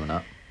day. Coming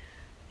up.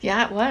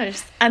 Yeah, it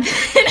was. And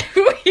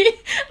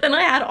then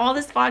I had all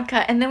this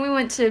vodka, and then we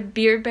went to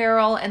Beer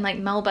Barrel and like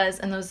Melba's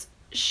and those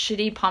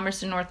shitty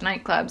Palmerston North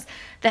nightclubs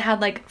that had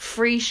like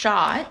free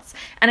shots.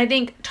 And I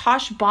think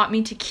Tosh bought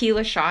me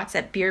tequila shots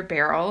at Beer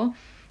Barrel.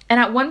 And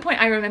at one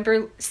point I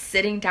remember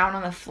sitting down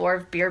on the floor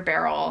of Beer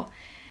Barrel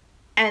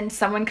and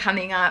someone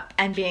coming up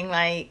and being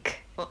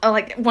like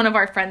one of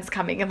our friends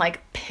coming and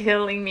like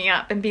pilling me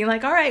up and being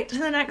like, all right, to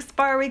the next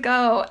bar we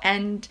go.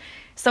 And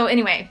so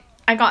anyway,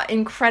 I got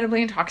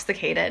incredibly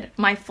intoxicated.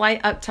 My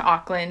flight up to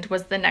Auckland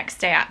was the next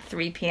day at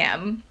 3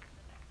 p.m.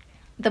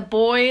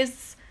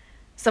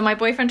 So my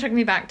boyfriend took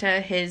me back to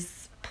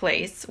his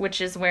place,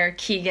 which is where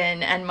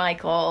Keegan and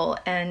Michael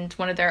and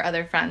one of their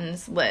other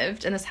friends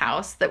lived, in this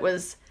house that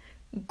was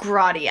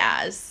grotty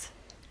as.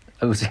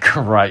 It was a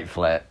great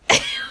flat.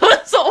 It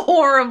was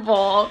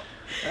horrible.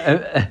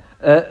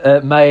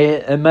 It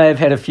may have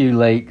had a few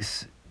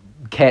leaks.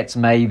 Cats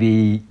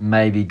maybe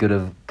could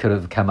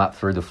have come up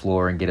through the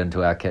floor and get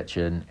into our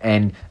kitchen,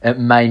 and it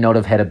may not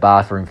have had a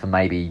bathroom for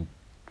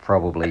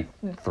probably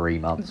 3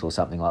 months or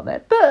something like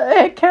that. But it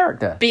had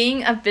character.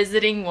 Being a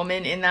visiting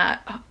woman in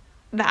that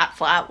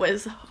flat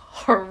was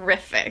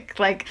horrific.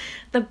 Like,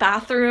 the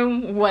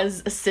bathroom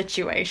was a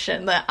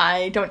situation that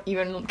I don't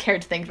even care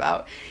to think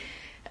about.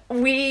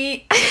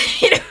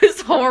 It was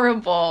was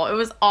horrible. It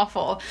was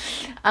awful.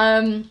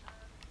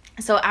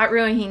 So at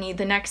Ruahine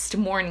the next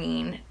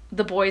morning,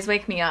 the boys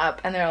wake me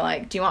up and they're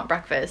like, do you want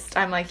breakfast?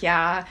 I'm like,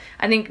 yeah.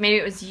 I think maybe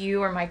it was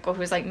you or Michael who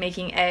was like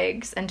making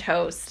eggs and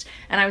toast.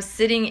 And I was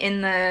sitting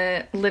in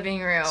the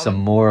living room. Some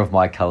more of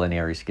my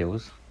culinary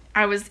skills.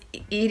 I was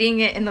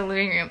eating it in the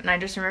living room, and I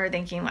just remember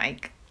thinking,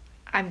 like,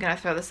 I'm going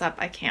to throw this up.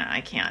 I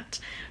can't.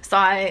 So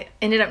I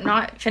ended up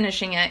not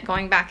finishing it,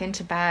 going back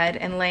into bed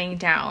and laying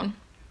down.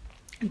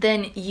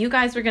 Then you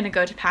guys were going to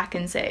go to Pack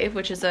and Save,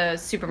 which is a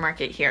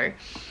supermarket here.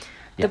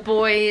 Yep. The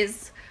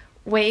boys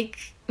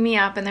wake me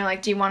up, and they're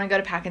like, do you want to go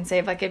to Pack and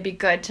Save? Like, it'd be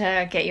good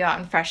to get you out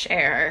in fresh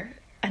air.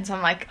 And so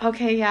I'm like,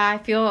 okay, yeah, I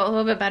feel a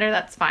little bit better.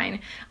 That's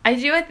fine. I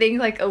do, I think,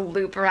 like, a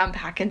loop around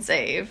Pack and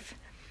Save.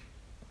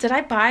 Did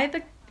I buy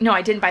the... No,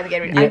 I didn't buy the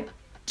Gatorade. Yep. I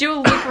do a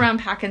loop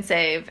around Pack and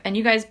Save, and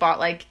you guys bought,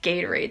 like,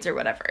 Gatorades or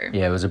whatever.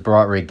 Yeah, it was a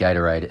bright red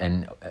Gatorade,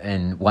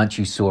 and once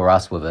you saw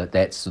us with it,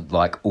 that's,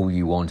 like, all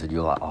you wanted.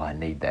 You're like, oh, I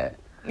need that.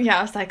 Yeah,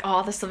 I was like,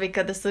 oh, this will be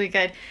good.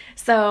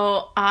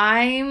 So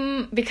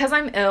because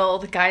I'm ill,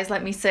 the guys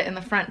let me sit in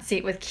the front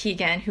seat with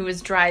Keegan, who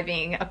was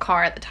driving a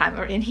car at the time,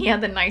 and he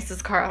had the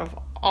nicest car out of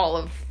all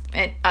of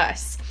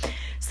us.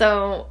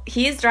 So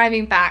he's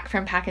driving back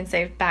from Pack and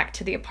Save back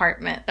to the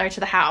apartment, or to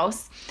the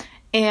house,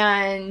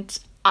 and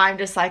I'm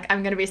just like,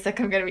 I'm gonna be sick.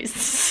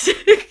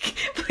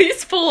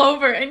 Please pull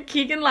over. And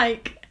Keegan,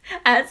 like,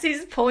 as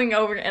he's pulling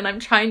over and I'm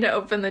trying to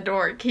open the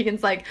door,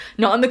 Keegan's like,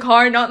 not in the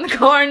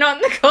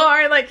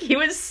car. Like, he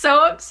was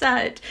so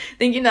upset,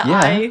 thinking that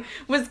I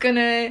was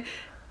gonna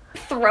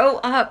throw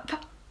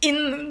up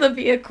in the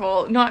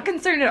vehicle, not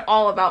concerned at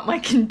all about my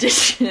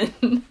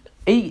condition.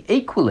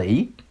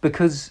 Equally,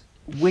 because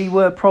we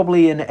were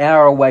probably an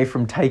hour away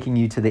from taking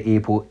you to the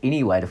airport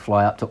anyway to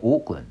fly up to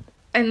Auckland.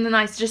 And then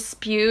I just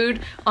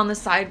spewed on the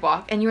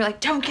sidewalk, and you were like,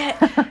 don't get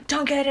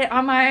it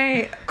on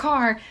my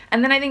car.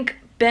 And then I think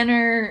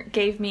Benner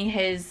gave me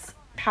his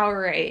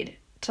Powerade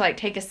to, like,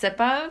 take a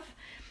sip of,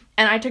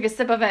 and I took a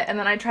sip of it, and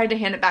then I tried to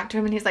hand it back to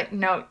him, and he's like,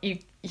 no, you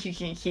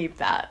can keep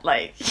that,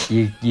 like.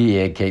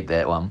 Yeah, keep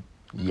that one.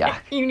 Yuck.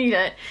 You need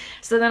it.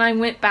 So then I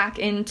went back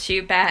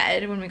into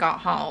bed when we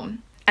got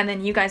home, and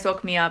then you guys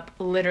woke me up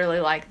literally,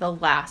 like, the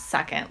last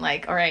second,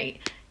 like, all right,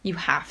 you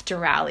have to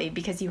rally,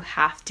 because you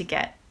have to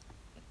get,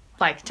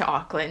 like, to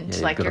Auckland,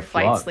 like, your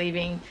flight's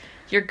leaving,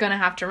 you're gonna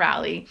have to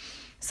rally.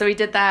 So we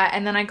did that,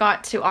 and then I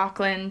got to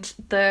Auckland.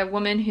 The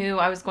woman who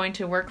I was going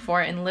to work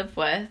for and live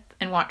with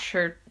and watch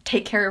her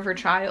take care of her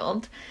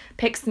child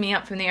picks me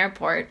up from the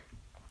airport,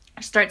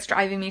 starts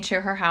driving me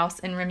to her house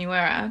in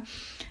Remuera,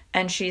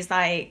 and she's,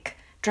 like,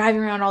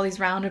 driving around all these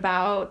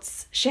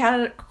roundabouts. She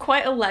had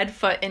quite a lead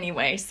foot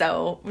anyway,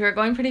 so we were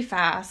going pretty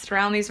fast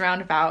around these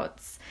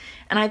roundabouts.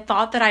 And I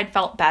thought that I'd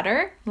felt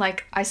better.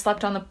 Like, I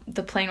slept on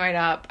the plane right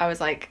up. I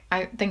was like,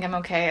 I think I'm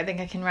okay. I think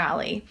I can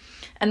rally.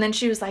 And then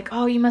she was like,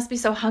 oh, you must be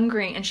so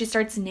hungry. And she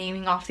starts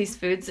naming off these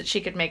foods that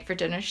she could make for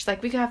dinner. She's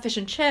like, we could have fish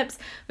and chips.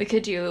 We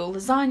could do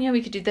lasagna.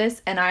 We could do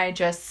this. And I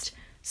just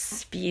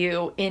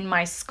spew in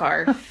my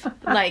scarf.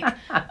 Like,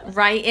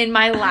 right in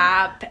my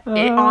lap.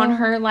 On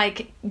her,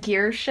 like,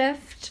 gear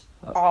shift.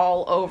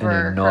 All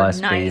over in a nice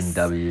her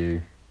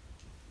BMW.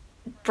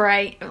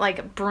 Bright,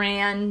 like,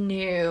 brand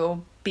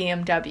new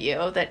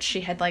BMW that she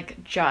had,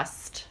 like,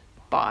 just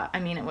bought. I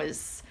mean, it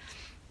was,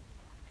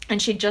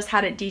 and she just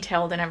had it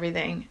detailed and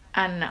everything,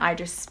 and I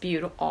just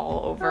spewed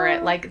all over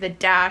it, like, the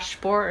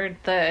dashboard,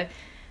 and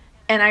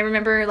I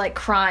remember, like,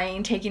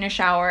 crying, taking a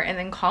shower, and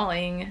then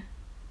calling,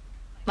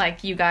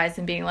 like, you guys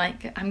and being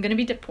like, I'm gonna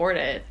be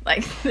deported,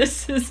 like,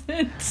 this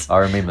isn't. I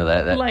remember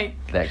that like,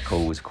 that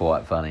call was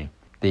quite funny.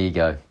 There you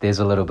go, there's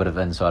a little bit of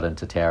insight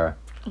into Tara.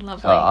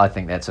 Lovely. I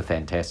think that's a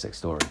fantastic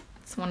story.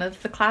 It's one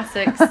of the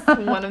classics.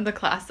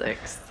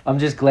 I'm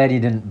just glad you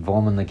didn't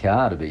vom in the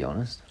car, to be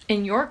honest.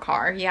 In your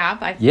car, yeah.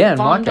 I in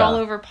my vommed car. all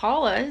over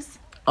Paula's.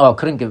 Oh,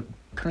 couldn't give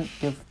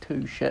two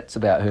shits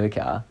about her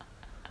car.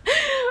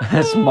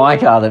 It's my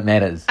car that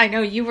matters. I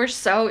know, you were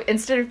so,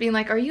 instead of being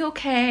like, are you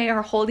okay,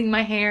 or holding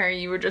my hair,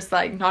 you were just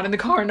like, not in the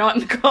car.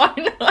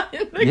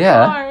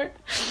 Yeah. Car.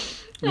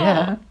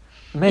 Yeah.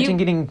 Imagine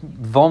getting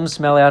vom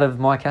smell out of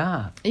my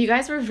car. You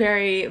guys were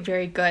very,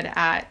 very good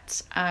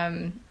at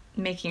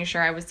making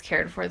sure I was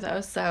cared for,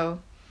 though, so,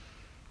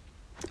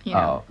 you know.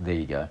 Oh, there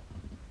you go.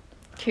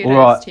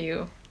 Kudos to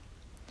you.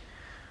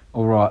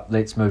 All right,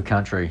 let's move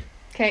country.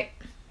 Okay.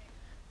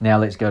 Now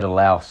let's go to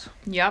Laos.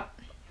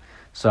 Yep.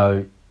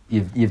 So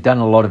you've done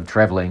a lot of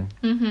travelling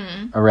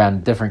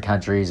around different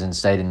countries and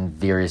stayed in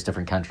various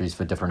different countries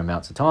for different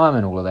amounts of time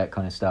and all of that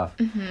kind of stuff.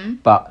 Mm-hmm.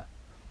 But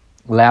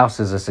Laos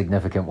is a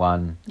significant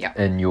one Yep.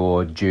 in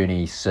your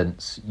journey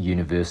since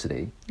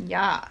university.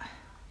 Yeah,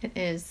 it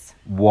is.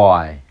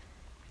 Why?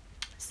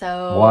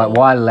 So...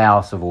 Why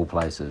Laos of all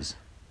places?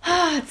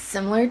 It's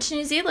similar to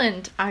New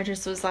Zealand. I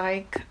just was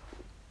like,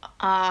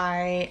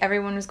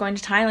 everyone was going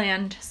to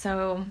Thailand,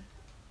 so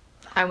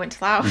I went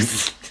to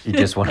Laos. You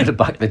just wanted to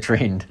buck the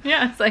trend.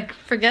 Yeah, it's like,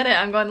 forget it,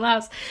 I'm going to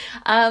Laos.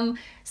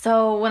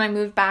 So when I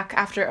moved back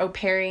after au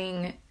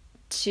pairing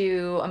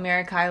to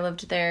America. I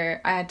lived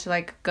there. I had to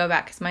like go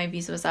back because my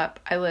visa was up.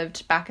 I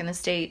lived back in the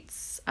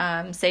States,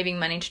 saving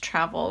money to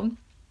travel.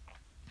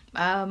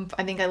 I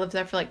think I lived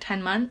there for like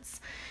 10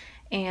 months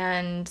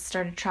and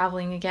started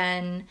traveling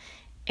again.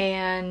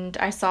 And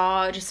I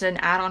saw just an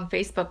ad on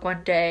Facebook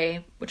one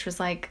day, which was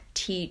like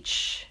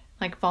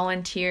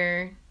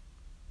volunteer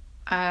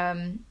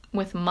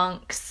with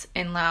monks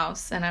in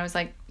Laos. And I was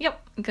like,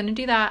 yep, I'm going to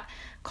do that.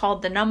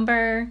 Called the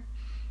number,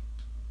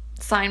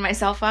 signed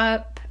myself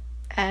up,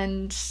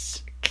 and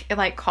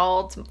like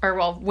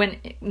when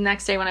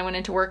next day when I went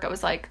into work, I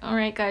was like, all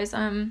right, guys,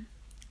 I'm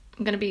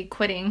going to be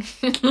quitting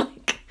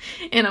like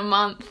in a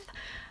month.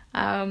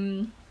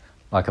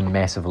 Like a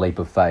massive leap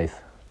of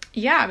faith.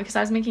 Yeah, because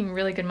I was making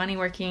really good money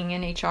working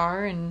in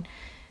HR and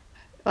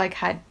like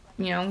had,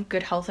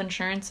 good health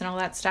insurance and all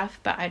that stuff,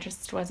 but I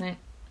just wasn't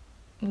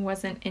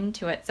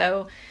into it.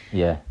 So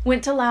yeah,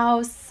 went to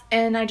Laos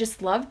and I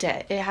just loved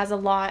it.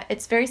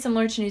 It's very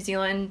similar to New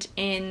Zealand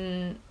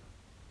in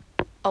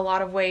a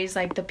lot of ways.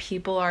 Like the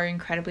people are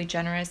incredibly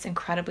generous,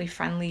 incredibly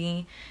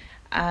friendly.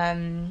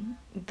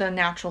 The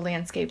natural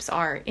landscapes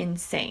are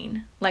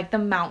insane. Like the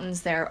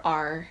mountains there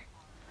are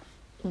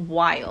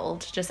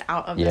wild, just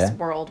out of this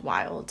world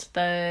wild.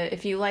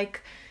 If you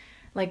like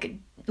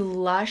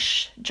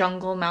lush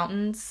jungle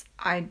mountains,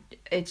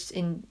 it's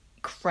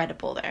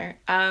incredible there.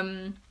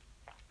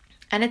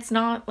 And it's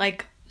not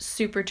like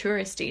super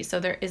touristy, so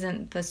there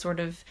isn't the sort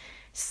of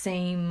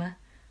same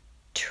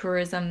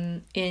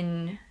tourism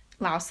in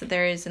Laos that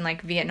there is in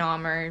like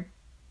Vietnam or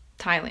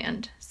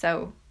Thailand.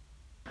 So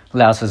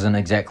Laos isn't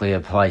exactly a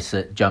place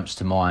that jumps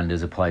to mind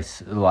as a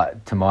place,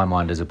 like to my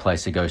mind, as a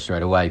place to go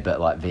straight away, but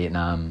like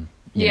Vietnam,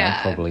 you know,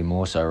 probably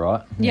more so,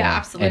 right? Yeah,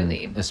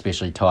 absolutely. And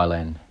especially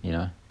Thailand,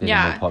 they're the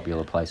more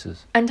popular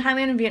places. And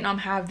Thailand and Vietnam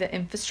have the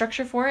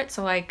infrastructure for it,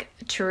 so like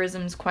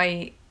tourism's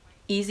quite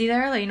easy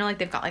there. Like,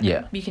 they've got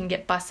you can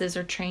get buses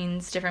or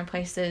trains different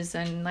places,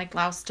 and like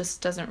Laos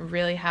just doesn't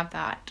really have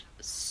that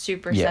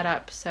super set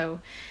up.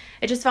 So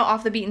it just felt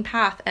off the beaten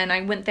path, and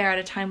I went there at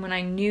a time when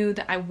I knew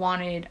that I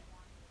wanted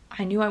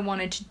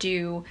to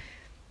do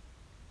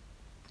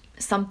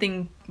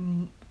something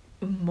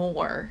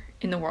more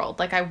in the world.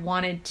 Like I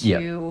wanted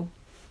to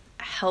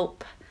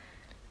help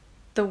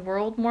the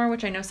world more,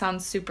 which I know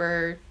sounds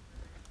super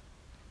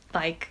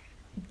like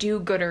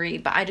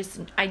do-goodery, but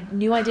I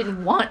knew I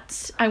didn't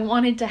want. I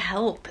wanted to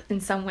help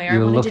in some way. You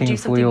were I wanted looking to do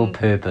something. For your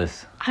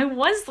purpose. I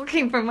was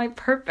looking for my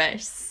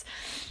purpose.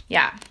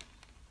 Yeah.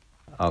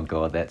 Oh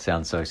God, that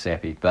sounds so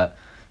sappy, but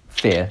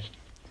fair.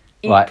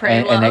 Eat,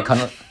 pray, love. And that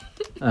kind of.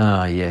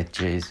 Oh yeah,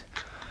 jeez.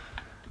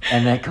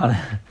 And that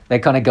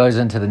kind of goes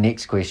into the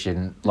next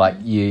question. Like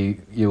you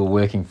were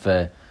working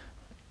for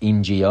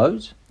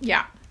NGOs.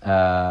 Yeah.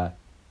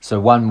 So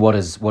one, what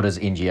does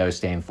NGO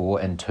stand for?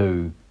 And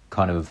two,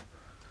 kind of,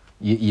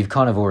 you've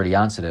kind of already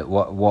answered it.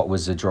 What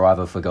was the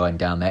driver for going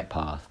down that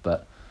path?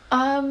 But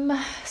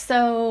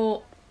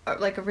so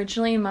like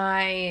originally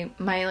my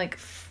like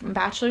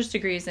bachelor's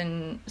degree is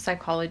in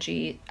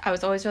psychology. I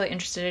was always really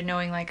interested in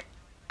knowing like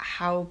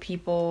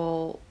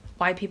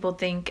why people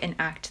think and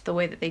act the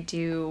way that they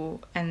do,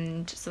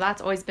 and so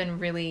that's always been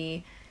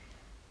really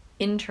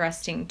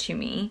interesting to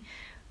me.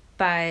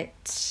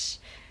 But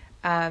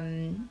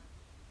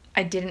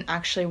I didn't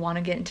actually want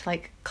to get into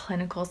like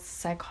clinical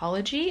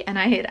psychology, and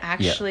I had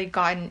actually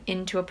gotten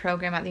into a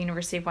program at the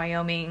University of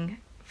Wyoming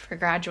for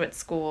graduate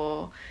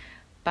school,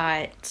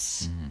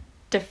 but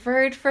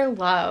deferred for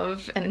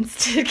love and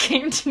instead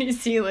came to New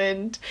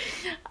Zealand.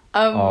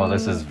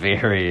 This is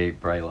very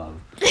Bray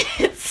Love.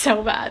 It's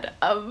so bad.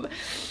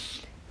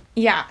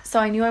 Yeah, so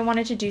I knew I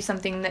wanted to do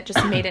something that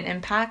just made an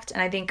impact,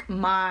 and I think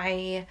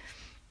you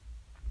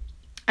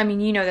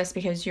know this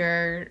because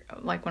you're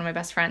like one of my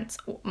best friends.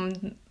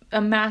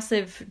 A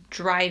massive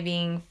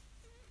driving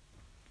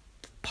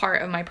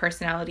part of my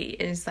personality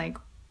is like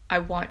I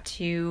want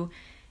to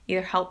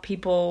either help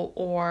people,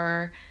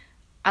 or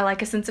I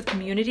like a sense of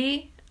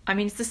community. I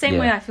mean, it's the same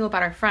way I feel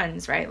about our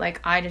friends, right? Like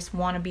I just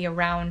want to be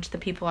around the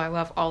people I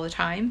love all the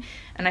time,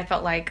 and I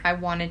felt like I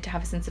wanted to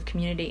have a sense of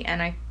community.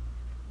 And I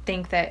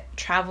think that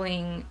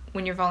traveling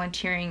when you're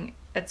volunteering,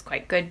 that's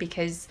quite good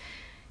because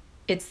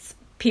it's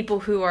people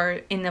who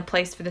are in the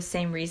place for the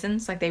same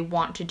reasons, like they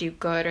want to do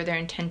good, or their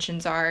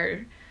intentions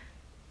are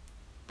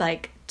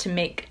like to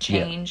make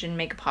change and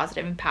make a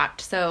positive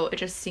impact. So it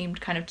just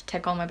seemed kind of to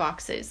tick all my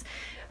boxes.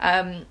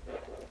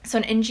 So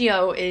an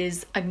NGO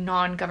is a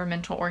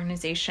non-governmental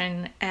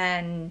organization,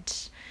 and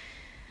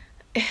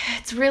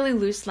it's really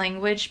loose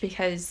language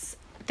because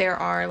there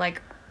are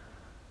like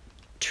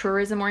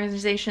tourism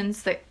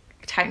organizations that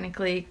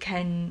technically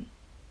can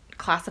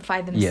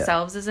classify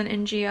themselves as an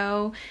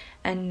NGO,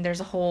 and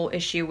there's a whole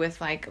issue with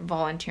like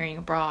volunteering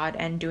abroad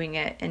and doing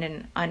it in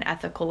an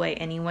unethical way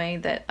anyway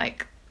that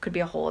like could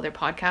be a whole other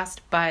podcast.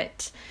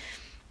 But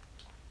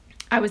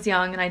I was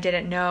young and I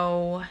didn't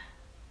know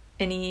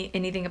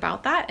anything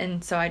about that,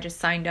 and so I just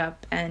signed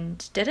up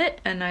and did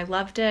it, and I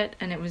loved it,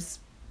 and it was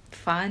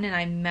fun, and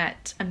I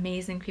met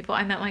amazing people.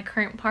 I met my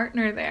current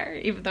partner there,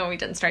 even though we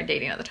didn't start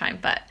dating at the time,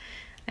 but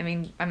I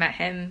mean, I met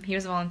him. He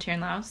was a volunteer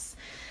in Laos.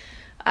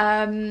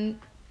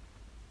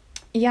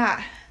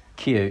 Yeah,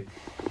 Cute.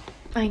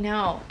 I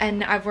know.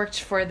 And I've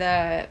worked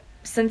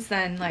since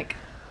then, like,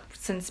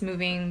 since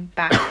moving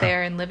back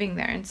there and living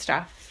there and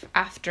stuff,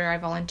 after I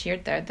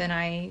volunteered there, then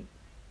I,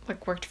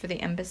 like, worked for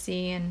the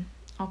embassy and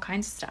all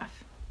kinds of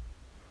stuff.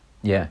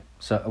 Yeah.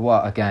 So,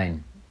 well,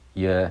 again,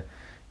 you're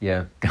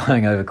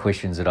going over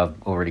questions that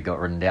I've already got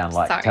written down.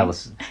 Like, Sorry.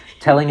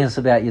 telling us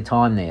about your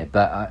time there.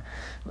 But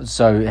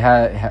so,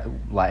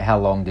 how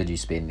long did you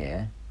spend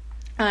there?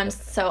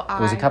 So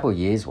It was a couple of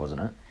years,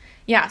 wasn't it?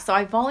 Yeah, so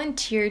I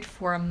volunteered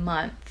for a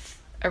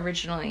month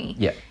originally.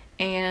 Yeah.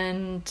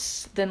 And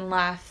then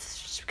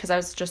left because I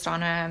was just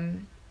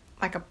on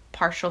like a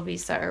partial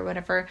visa or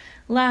whatever.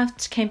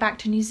 Left, came back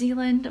to New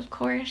Zealand, of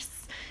course.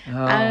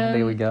 Oh,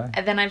 there we go.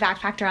 And then I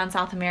backpacked around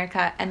South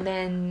America. And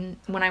then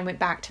when I went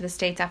back to the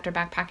States after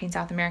backpacking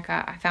South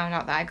America, I found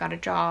out that I got a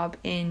job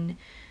in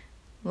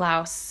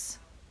Laos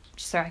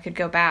so I could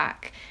go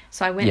back.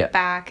 So I went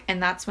back,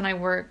 and that's when I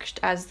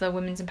worked as the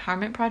Women's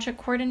Empowerment Project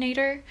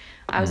Coordinator.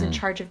 I was in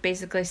charge of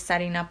basically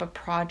setting up a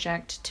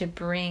project to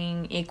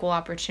bring equal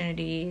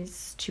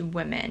opportunities to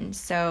women.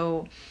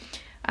 So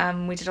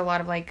we did a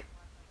lot of like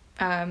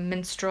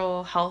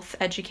menstrual health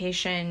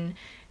education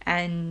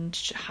and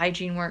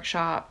hygiene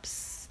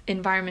workshops,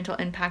 environmental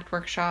impact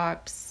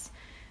workshops.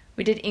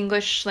 We did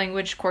English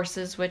language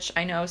courses, which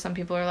I know some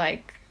people are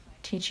like,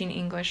 teaching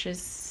English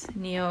is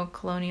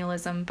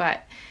neo-colonialism,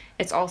 but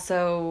it's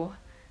also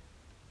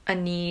a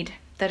need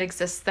that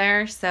exists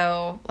there.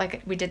 So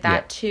like we did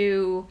that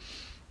too.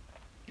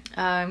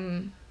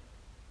 And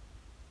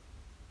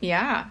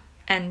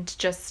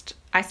just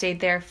I stayed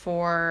there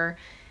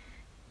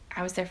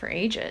I was there for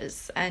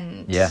ages,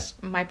 and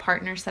my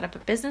partner set up a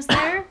business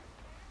there.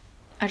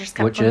 I just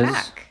kept going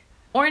back.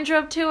 Orange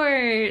Robe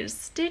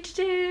Tours.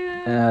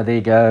 There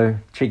you go.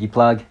 Cheeky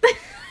plug.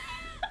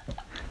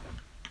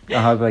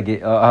 I hope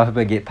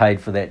I get paid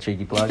for that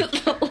cheeky plug.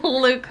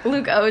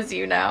 Luke owes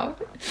you now.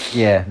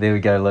 Yeah, there we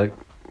go, Luke.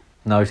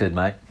 Noted,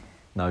 mate.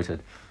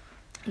 Noted.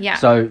 Yeah.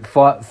 So,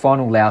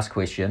 final Laos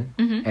question,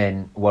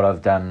 and what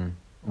I'm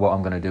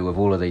going to do with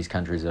all of these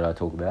countries that I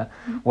talk about.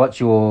 What's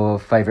your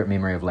favourite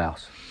memory of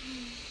Laos?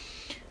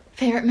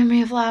 Favorite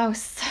memory of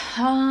Laos?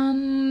 Oh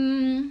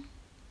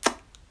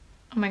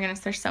my goodness,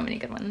 there's so many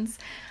good ones.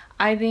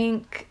 I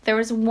think there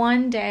was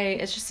one day,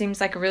 it just seems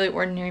like a really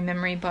ordinary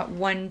memory, but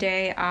one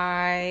day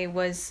I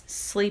was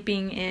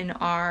sleeping in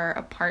our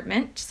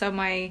apartment. So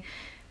my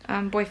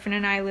boyfriend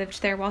and I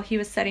lived there while he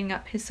was setting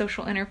up his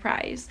social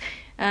enterprise.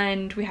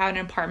 And we had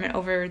an apartment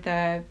over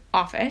the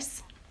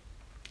office.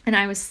 And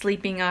I was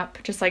sleeping up,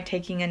 just like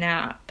taking a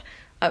nap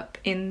up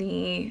in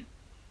the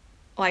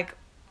like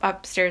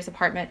upstairs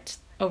apartment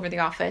over the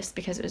office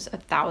because it was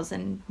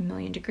 1,000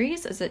 million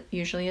degrees, as it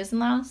usually is in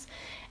Laos.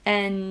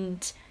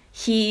 And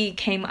he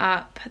came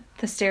up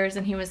the stairs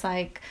and he was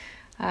like,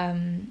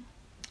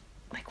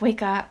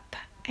 wake up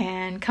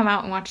and come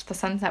out and watch the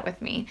sunset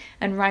with me.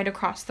 And right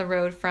across the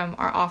road from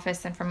our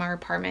office and from our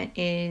apartment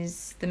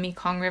is the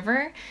Mekong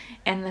River.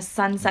 And the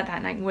sunset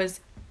that night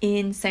was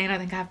insane. I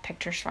think I have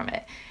pictures from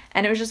it.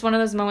 And it was just one of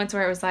those moments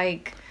where it was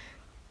like,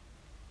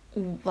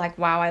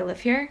 wow, I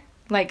live here.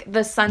 Like,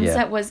 the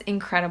sunset was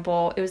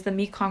incredible. It was the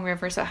Mekong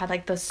River, so it had,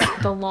 like,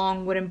 the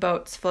long wooden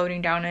boats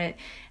floating down it.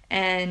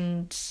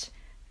 And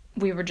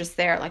we were just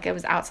there. Like, it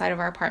was outside of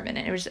our apartment.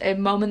 And it was a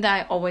moment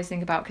that I always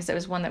think about because it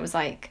was one that was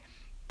like,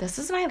 this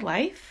is my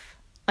life.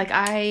 Like,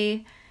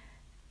 I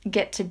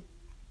get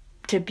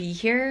to be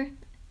here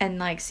and,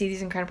 like, see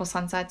these incredible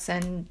sunsets.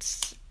 And,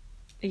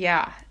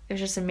 yeah, it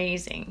was just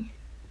amazing.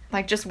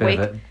 Like, just wake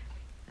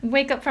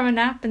up from a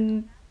nap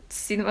and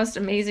see the most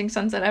amazing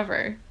sunset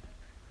ever.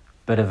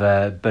 Bit of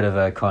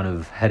a kind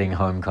of hitting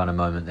home kind of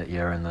moment that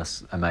you're in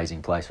this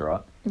amazing place,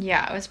 right?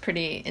 Yeah, it was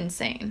pretty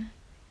insane.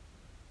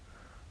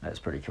 That's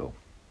pretty cool.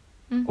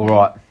 All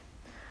right,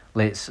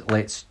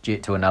 let's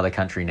jet to another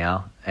country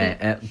now,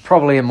 and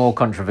probably a more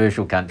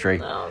controversial country.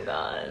 Oh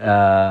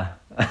God.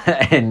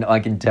 And I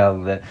can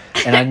tell that,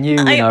 and I knew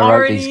when I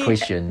wrote these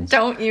questions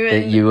that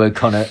you were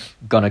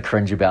gonna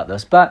cringe about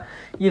this, but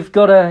you've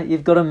got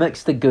to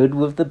mix the good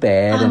with the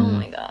bad, and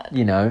my God.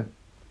 you know.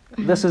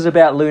 This is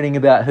about learning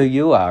about who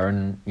you are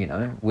and, you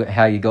know,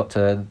 how you got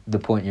to the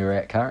point you're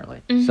at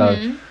currently.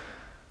 So,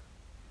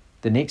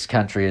 the next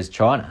country is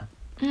China.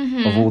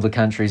 Of all the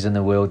countries in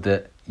the world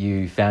that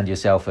you found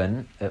yourself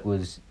in, it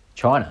was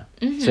China.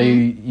 So,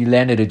 you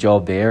landed a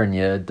job there and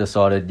you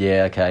decided,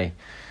 yeah, okay,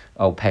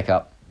 I'll pack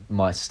up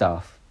my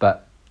stuff.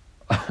 But,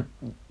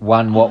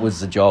 one, what was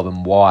the job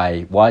and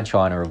why? Why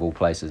China of all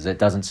places? It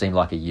doesn't seem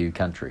like a you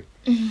country.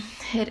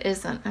 It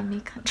isn't a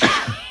me country.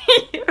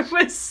 It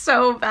was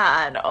so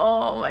bad.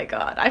 Oh my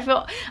God. I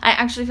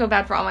actually feel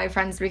bad for all my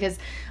friends because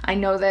I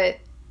know that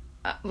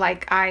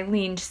I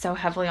leaned so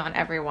heavily on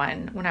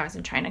everyone when I was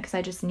in China because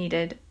I just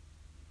needed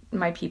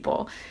my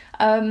people.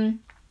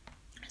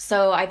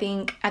 So I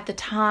think at the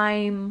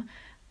time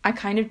I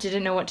kind of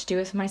didn't know what to do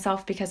with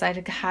myself because I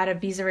had a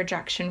visa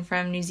rejection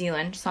from New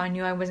Zealand. So I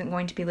knew I wasn't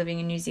going to be living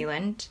in New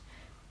Zealand.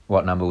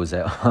 What number was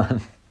that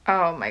on?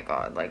 Oh my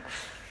God, like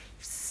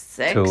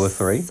 6. 2 or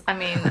 3? I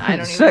mean, I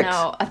don't even 6.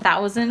 know.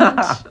 1,000?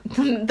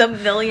 The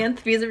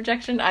millionth visa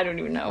rejection? I don't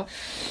even know.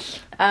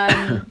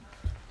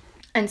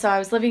 And so I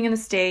was living in the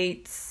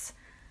States.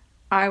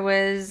 I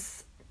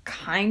was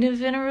kind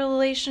of in a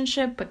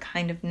relationship, but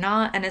kind of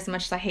not. And as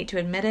much as I hate to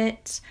admit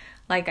it,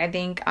 like, I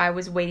think I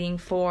was waiting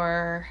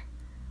for,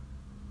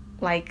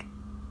 like,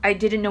 I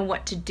didn't know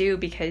what to do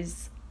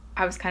because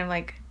I was kind of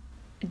like...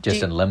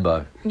 Just in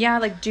limbo. Yeah,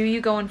 like, do you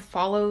go and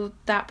follow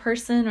that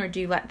person, or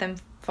do you let them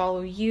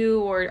follow you,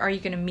 or are you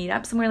going to meet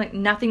up somewhere? Like,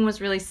 nothing was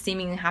really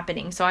seemingly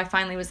happening. So I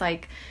finally was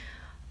like,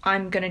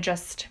 I'm going to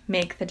just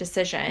make the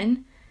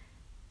decision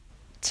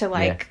to,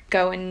 like,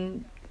 go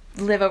and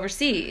live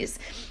overseas.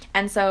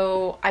 And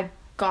so I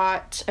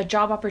got a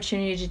job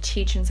opportunity to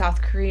teach in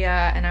South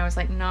Korea, and I was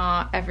like,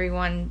 not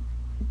everyone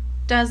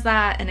does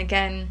that. And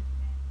again,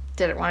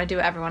 didn't want to do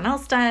what everyone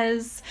else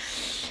does.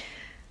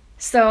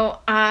 So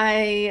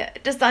I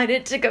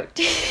decided to go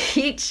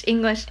teach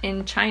English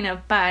in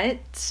China,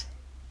 but...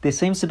 There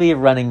seems to be a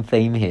running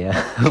theme here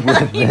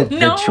with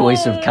the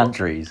choice of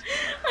countries.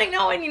 I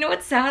know, and you know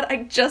what's sad?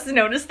 I just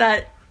noticed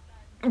that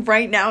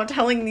right now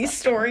telling these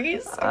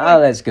stories.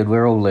 Oh, that's good.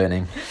 We're all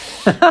learning.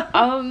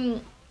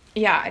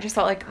 Yeah, I just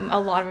felt like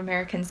a lot of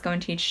Americans go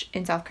and teach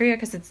in South Korea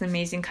because it's an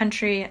amazing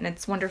country and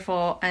it's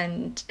wonderful,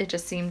 and it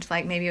just seemed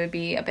like maybe it would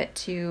be a bit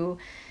too...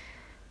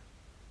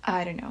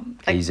 I don't know.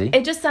 Like, easy.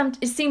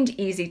 It seemed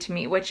easy to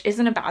me, which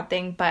isn't a bad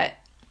thing, but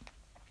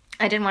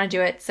I didn't want to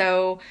do it.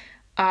 So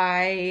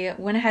I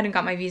went ahead and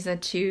got my visa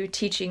to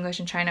teach English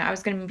in China. I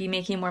was going to be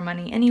making more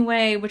money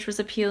anyway, which was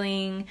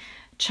appealing.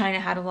 China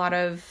had a lot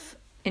of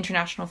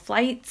international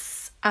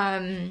flights.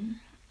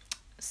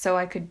 So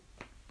I could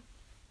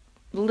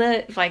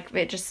live, like,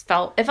 it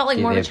felt like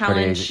more of a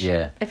challenge.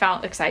 It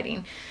felt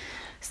exciting.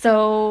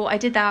 So I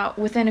did that.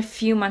 Within a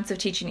few months of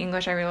teaching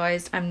English, I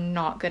realized I'm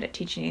not good at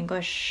teaching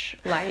English.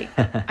 Like,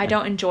 I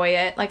don't enjoy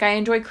it. Like, I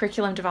enjoy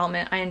curriculum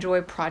development. I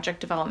enjoy project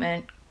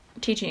development.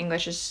 Teaching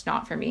English is just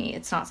not for me.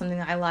 It's not something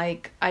that I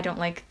like. I don't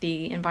like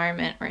the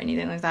environment or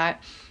anything like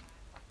that.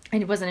 I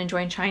wasn't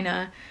enjoying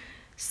China.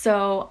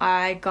 So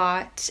I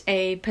got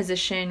a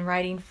position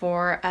writing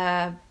for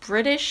a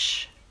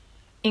British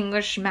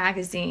English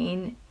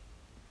magazine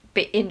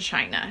in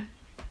China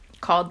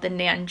called the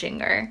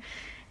Nanjinger.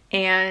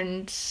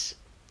 And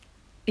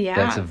yeah.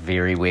 That's a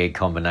very weird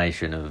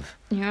combination of...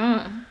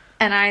 Yeah.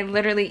 And I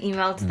literally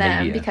emailed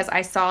them media. because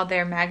I saw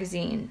their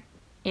magazine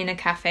in a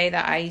cafe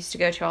that I used to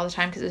go to all the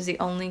time because it was the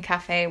only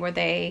cafe where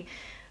they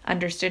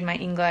understood my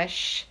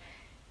English,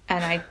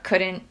 and I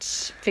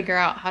couldn't figure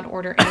out how to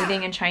order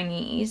anything in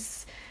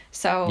Chinese.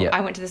 So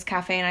I went to this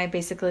cafe and I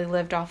basically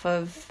lived off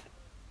of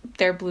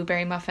their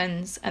blueberry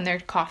muffins and their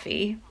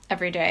coffee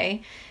every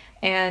day.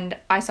 And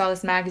I saw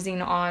this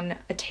magazine on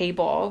a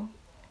table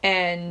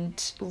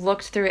and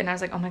looked through it, and I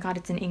was like, oh my God,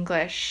 it's in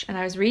English. And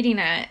I was reading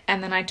it,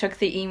 and then I took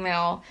the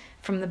email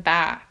from the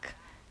back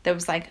that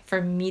was like,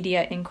 for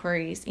media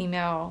inquiries,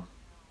 email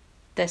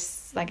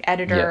this like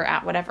editor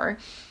at whatever.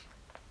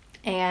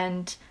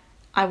 And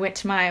I went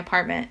to my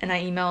apartment and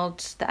I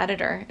emailed the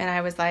editor, and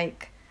I was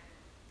like,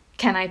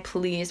 can I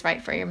please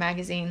write for your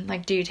magazine?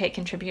 Like, do you take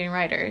contributing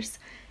writers?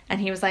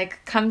 And he was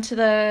like, come to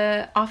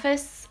the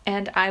office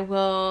and I'd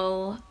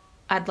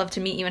love to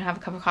meet you and have a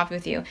cup of coffee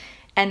with you.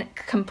 And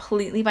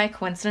completely by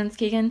coincidence,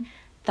 Keegan,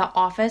 the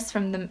office for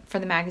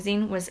the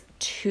magazine was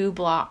 2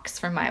 blocks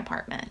from my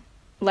apartment.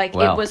 Like,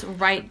 It was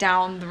right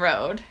down the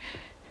road.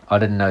 I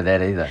didn't know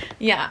that either.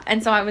 Yeah.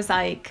 And so I was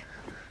like,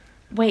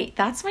 wait,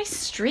 that's my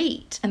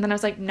street. And then I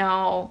was like,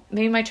 no,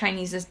 maybe my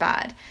Chinese is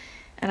bad.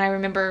 And I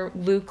remember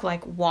Luke,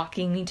 like,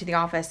 walking me to the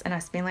office and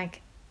us being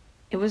like,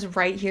 it was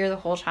right here the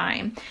whole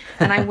time.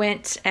 And I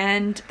went,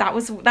 and that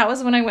was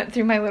when I went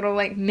through my little,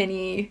 like,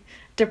 mini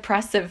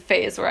depressive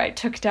phase where I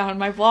took down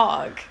my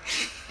blog.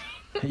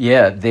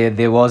 Yeah,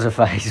 there was a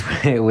phase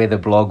where the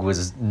blog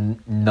was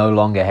no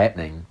longer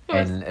happening,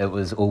 and it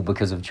was all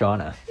because of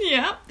China.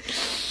 Yeah.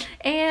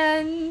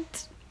 And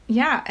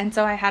yeah, and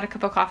so I had a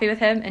cup of coffee with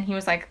him, and he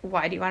was like,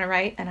 why do you want to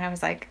write? And I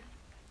was like,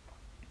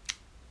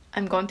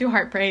 I'm going through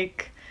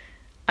heartbreak.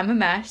 I'm a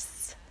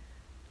mess.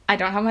 I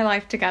don't have my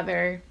life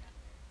together.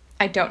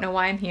 I don't know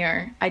why I'm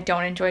here. I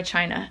don't enjoy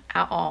China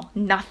at all.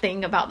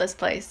 Nothing about this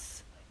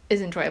place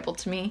is enjoyable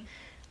to me.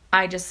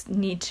 I just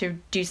need to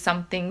do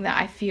something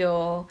that I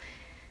feel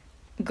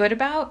good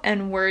about,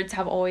 and words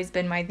have always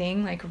been my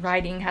thing. Like,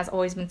 writing has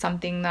always been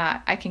something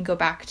that I can go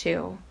back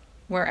to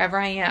wherever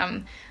I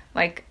am.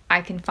 Like,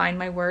 I can find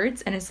my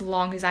words, and as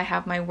long as I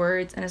have my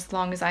words and as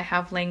long as I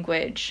have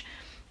language,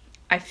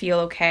 I feel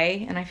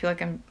okay, and I feel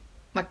like I'm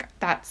like,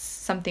 that's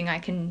something I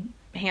can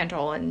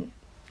handle, and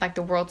like,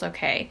 the world's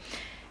okay.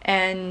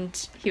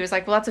 And he was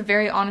like, well, that's a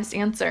very honest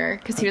answer,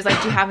 because he was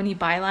like, do you have any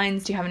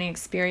bylines? Do you have any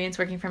experience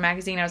working for a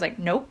magazine? I was like,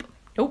 nope.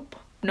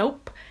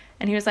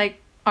 And he was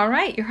like, all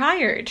right, you're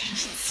hired.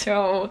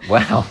 So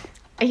wow.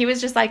 He was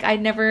just like,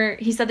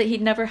 he said that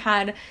he'd never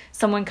had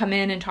someone come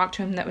in and talk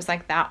to him that was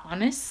like that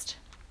honest.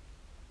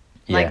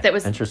 Yeah, like, that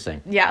was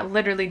interesting. Yeah,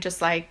 literally just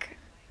like,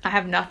 I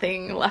have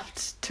nothing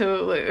left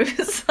to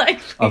lose. Like,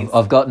 please.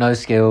 I've got no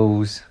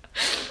skills.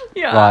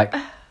 Yeah. Like,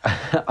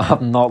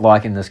 I'm not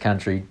liking this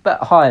country,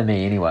 but hire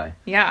me anyway.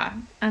 Yeah.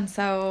 And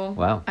so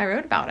Wow. I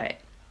wrote about it.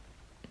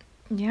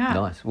 Yeah.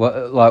 Nice.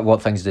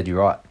 What things did you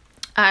write?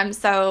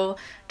 So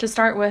to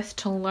start with,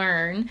 to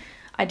learn,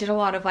 I did a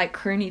lot of like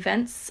current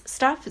events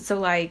stuff. So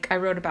like I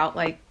wrote about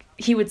like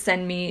he would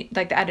send me,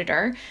 like the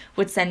editor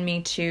would send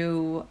me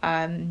to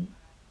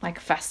like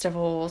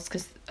festivals,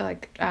 because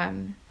like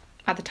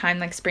at the time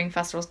like spring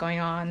festivals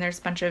going on, there's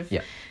a bunch of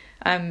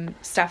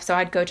stuff. So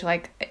I'd go to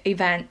like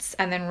events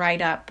and then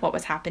write up what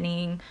was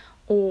happening,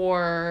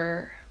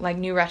 or like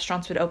new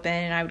restaurants would open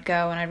and I would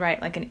go and I'd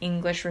write like an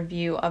English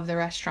review of the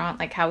restaurant,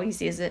 like how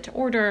easy is it to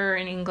order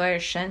in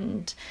English,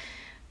 and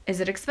is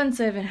it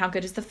expensive, and how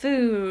good is the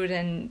food,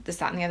 and this,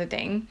 that, and the other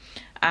thing.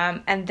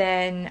 And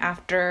then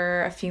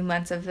after a few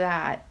months of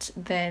that,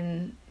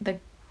 then the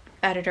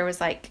editor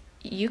was like,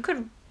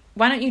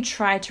 why don't you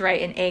try to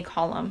write an A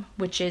column,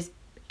 which is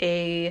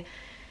a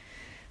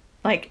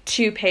like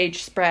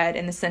 2-page spread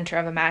in the center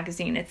of a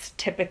magazine. It's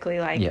typically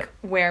like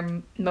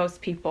where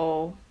most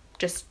people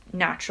just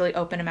naturally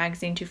open a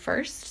magazine to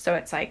first. So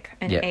it's like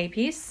an A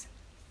piece.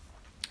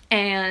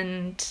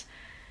 And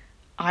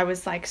I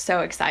was like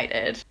so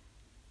excited.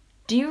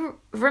 Do you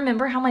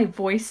remember how my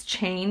voice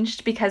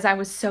changed because I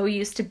was so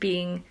used to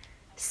being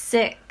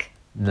sick?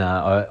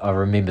 No, I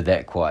remember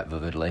that quite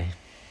vividly.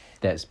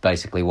 That's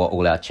basically what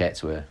all our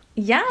chats were.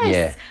 Yes.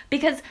 Yeah.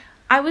 Because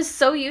I was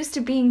so used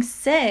to being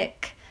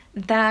sick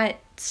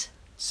that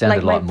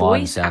sounded like my mine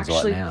voice sounds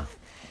actually, like now.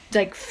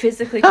 Like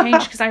physically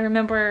changed, because I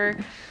remember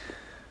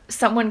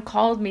someone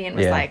called me and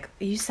was like,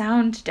 you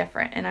sound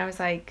different. And I was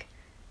like,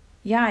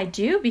 yeah, I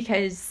do,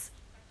 because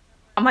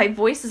my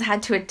voice has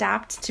had to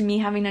adapt to me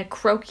having a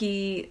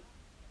croaky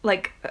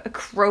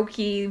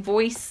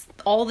voice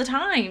all the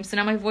time. So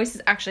now my voice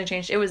has actually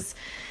changed. It was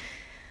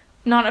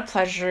not a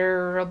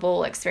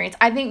pleasurable experience.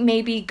 I think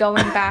maybe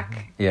going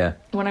back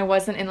when I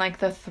wasn't in like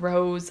the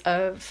throes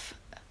of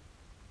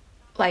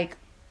like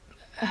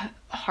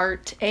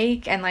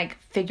heartache and like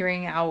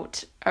figuring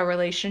out a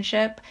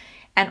relationship,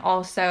 and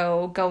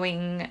also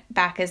going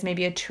back as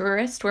maybe a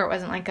tourist where it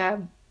wasn't like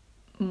a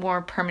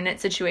more permanent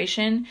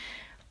situation,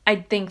 I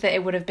think that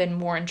it would have been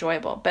more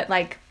enjoyable. But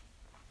like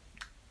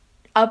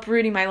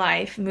uprooting my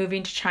life,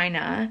 moving to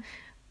China,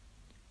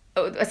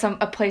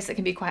 a place that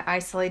can be quite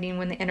isolating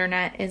when the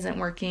internet isn't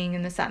working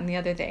and this, that, and the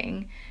other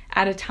thing,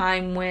 at a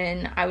time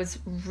when I was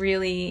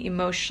really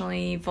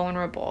emotionally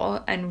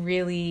vulnerable and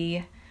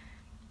really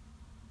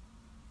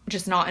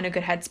just not in a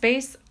good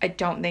headspace, I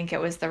don't think it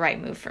was the right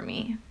move for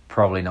me.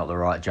 Probably not the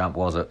right jump,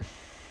 was it?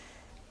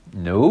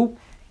 Nope.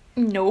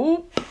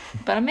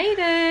 But I made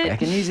it.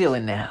 Back in New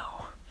Zealand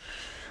now.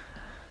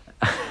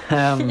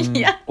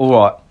 Yeah. All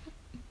right.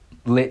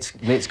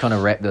 Let's kind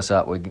of wrap this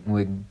up.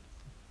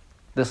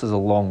 This is a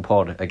long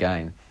pod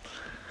again.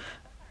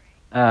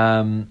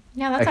 Yeah,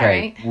 that's okay, all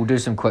right. We'll do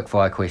some quick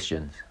fire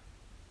questions.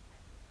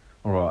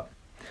 All right.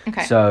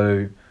 Okay.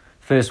 So,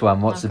 first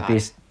one, what's the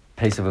best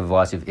piece of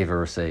advice you've ever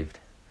received?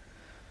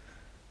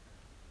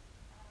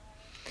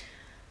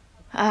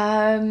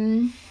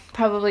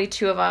 Probably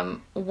two of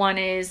them. One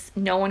is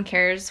no one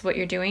cares what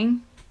you're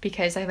doing,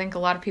 because I think a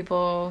lot of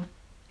people,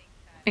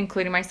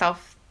 including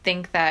myself,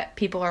 think that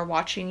people are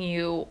watching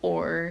you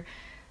or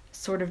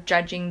sort of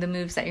judging the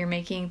moves that you're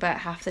making, but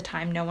half the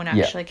time no one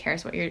actually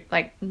cares what you're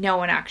like. No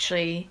one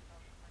actually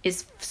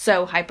is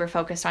so hyper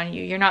focused on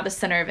you. You're not the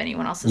center of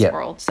anyone else's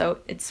world, so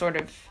it's sort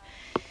of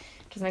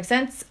doesn't make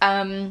sense.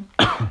 And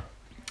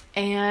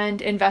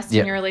invest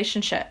in your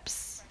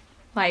relationships,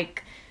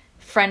 like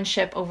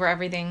friendship over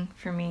everything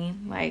for me.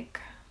 Like,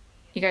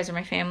 you guys are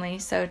my family,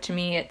 so to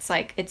me it's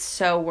like it's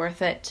so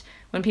worth it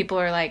when people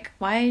are like,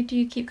 why do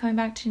you keep coming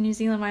back to New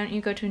Zealand, why don't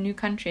you go to a new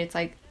country? It's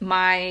like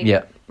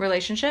my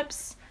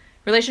relationships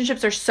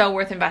are so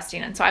worth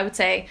investing in. So I would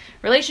say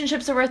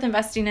relationships are worth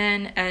investing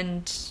in,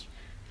 and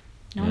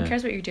no one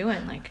cares what you're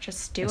doing, like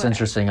just do it. It's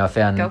interesting.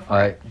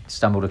 I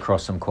stumbled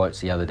across some quotes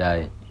the other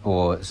day,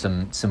 or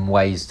some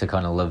ways to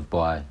kind of live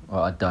by.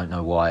 Well, I don't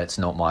know why, it's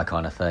not my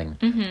kind of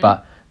thing,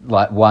 but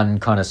like one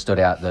kind of stood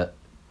out that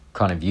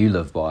kind of you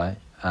live by,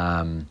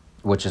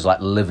 which is like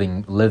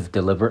live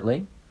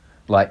deliberately.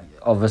 Like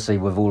obviously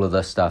with all of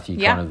this stuff, you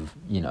kind of,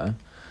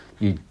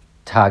 you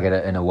target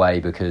it in a way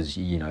because,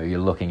 you're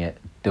looking at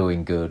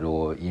doing good,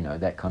 or,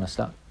 that kind of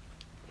stuff.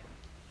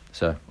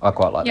 So I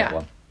quite like that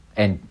one.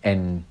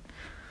 And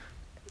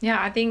yeah,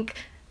 I think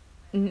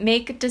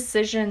make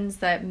decisions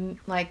that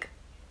like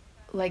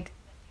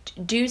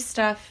do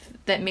stuff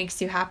that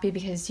makes you happy,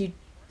 because you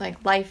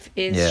like life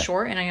is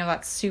short, and I know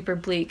that's super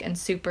bleak and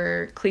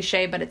super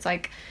cliche, but it's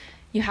like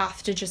you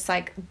have to just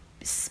like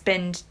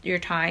spend your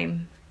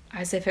time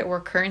as if it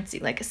were currency.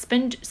 Like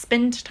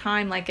spend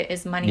time like it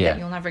is money that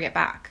you'll never get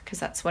back, because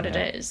that's what it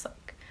is.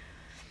 Like.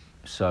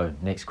 So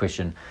next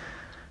question,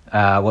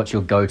 what's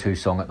your go-to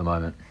song at the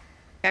moment?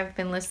 I've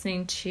been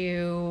listening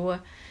to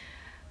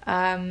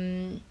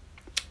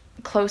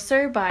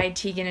Closer by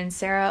Tegan and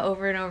Sarah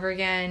over and over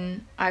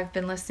again. I've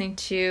been listening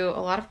to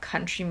a lot of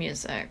country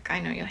music. I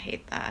know you'll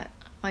hate that.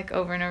 Like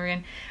over and over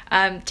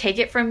again. Take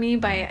It From Me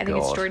by, I think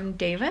it's Jordan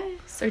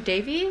Davis or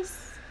Davies.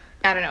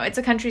 I don't know. It's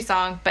a country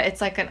song, but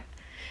it's like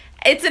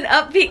it's an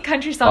upbeat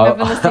country song I've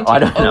been listening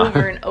to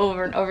over and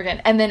over and over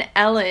again. And then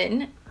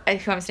Ellen,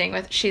 who I'm staying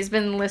with, she's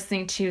been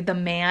listening to The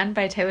Man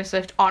by Taylor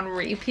Swift on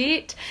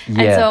repeat.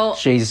 Yeah, and so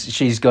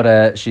she's got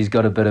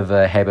a bit of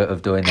a habit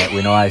of doing that.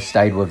 When I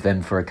stayed with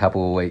them for a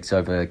couple of weeks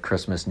over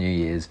Christmas, New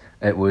Year's,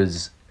 it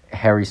was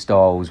Harry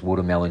Styles'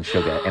 Watermelon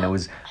Sugar, and it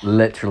was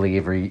literally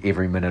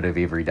every minute of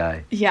every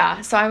day.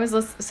 Yeah,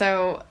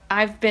 so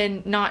I've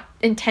been not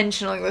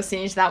intentionally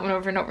listening to that one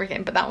over and over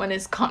again, but that one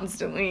is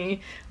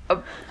constantly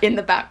in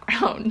the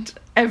background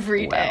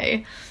every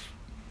day.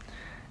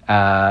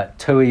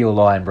 Tui or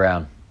Lion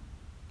Brown?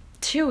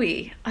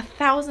 Tui,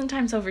 1,000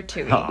 times over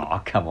Tui.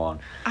 Oh, come on.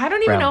 I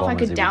don't even know if I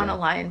could down a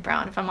Lion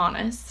Brown, if I'm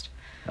honest.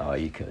 Oh,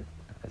 you could.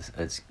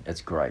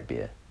 It's great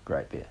beer.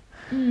 Great beer.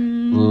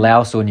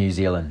 Laos or New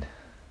Zealand?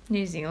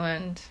 New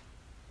Zealand.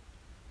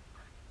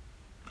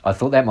 I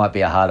thought that might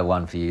be a harder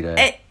one for you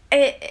to...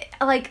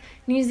 Like,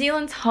 New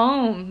Zealand's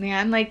home,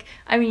 man. Like,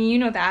 I mean, you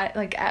know that.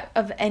 Like,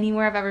 of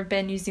anywhere I've ever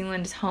been, New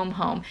Zealand is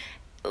home.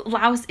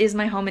 Laos is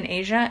my home in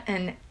Asia,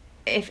 and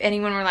if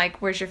anyone were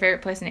like, where's your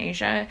favorite place in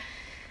Asia?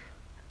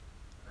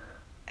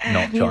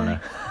 Not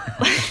China.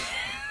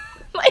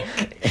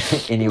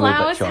 Like, anywhere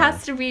Laos but China.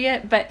 has to be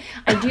it, but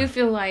I do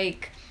feel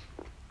like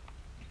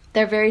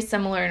they're very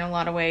similar in a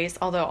lot of ways,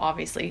 although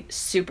obviously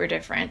super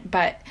different.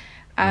 But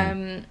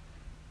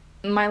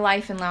my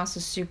life in Laos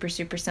is super,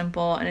 super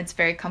simple, and it's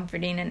very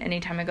comforting, and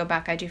anytime I go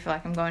back, I do feel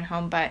like I'm going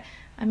home. But,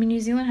 I mean, New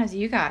Zealand has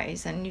you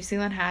guys, and New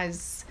Zealand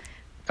has...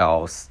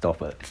 Oh,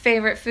 stop it.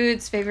 Favorite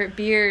foods, favorite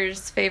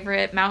beers,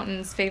 favorite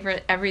mountains,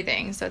 favorite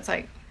everything. So it's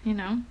like, you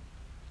know.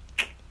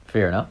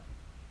 Fair enough.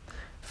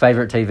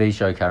 Favorite TV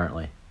show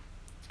currently?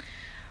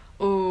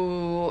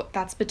 Ooh,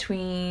 that's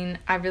between...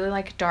 I really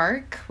like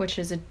Dark, which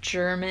is a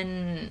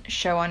German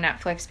show on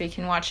Netflix, but you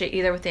can watch it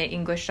either with the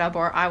English dub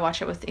or I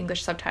watch it with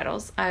English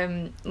subtitles.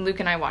 Luke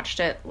and I watched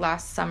it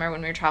last summer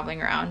when we were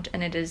traveling around,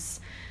 and it is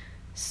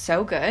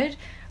so good.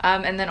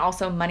 And then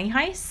also Money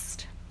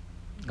Heist.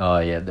 Oh,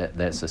 yeah,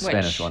 that's a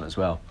Spanish one as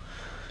well.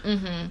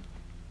 Mm-hmm.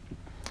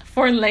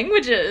 Foreign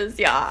languages,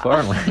 yeah.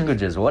 Foreign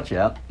languages, watch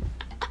out.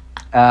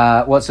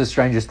 What's the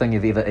strangest thing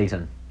you've ever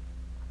eaten?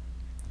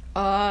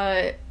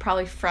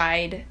 Probably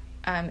fried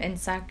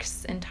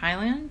insects in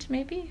Thailand,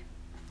 maybe.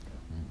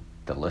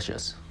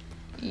 Delicious.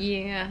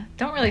 Yeah,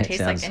 don't really That taste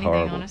like sounds anything,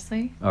 horrible.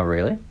 honestly. Oh,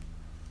 really?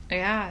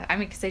 Yeah, I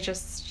mean,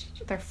 because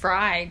they're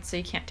fried, so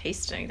you can't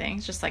taste anything.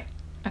 It's just like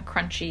a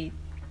crunchy,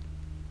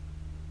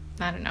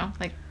 I don't know,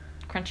 like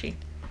crunchy.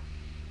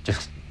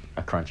 Just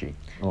a crunchy.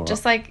 All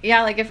Just right. like,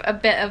 yeah, like if a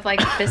bit of like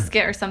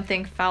biscuit or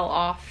something fell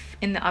off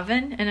in the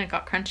oven and it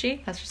got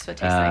crunchy, that's just what it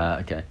tastes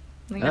like. Okay.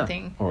 Like a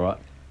thing. All right.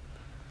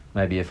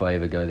 Maybe if I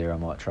ever go there, I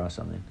might try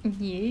something.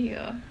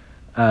 Yeah.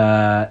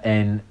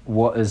 And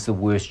what is the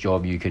worst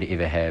job you could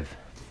ever have?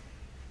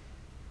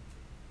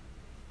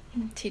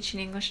 Teaching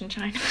English in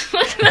China.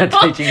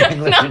 Teaching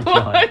English in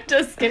China.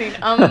 Just kidding.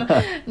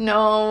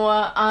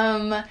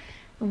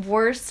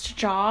 Worst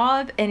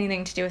job,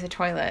 anything to do with a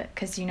toilet,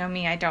 because you know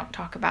me, I don't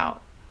talk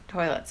about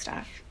toilet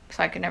stuff,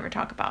 so I could never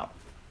talk about.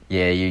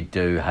 Yeah, you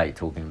do hate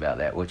talking about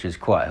that, which is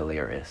quite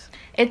hilarious.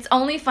 It's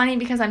only funny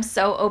because I'm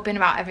so open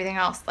about everything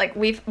else. Like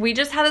we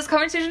just had this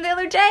conversation the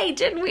other day,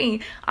 didn't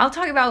we? I'll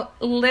talk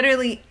about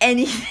literally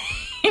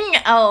anything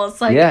else,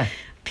 like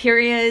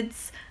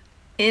periods,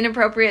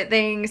 inappropriate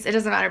things. It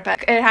doesn't matter,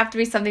 but it'd have to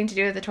be something to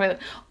do with the toilet.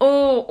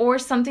 Oh, or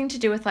something to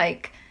do with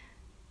like,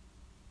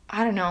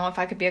 I don't know if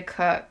I could be a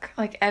cook,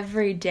 like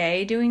every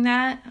day doing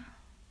that.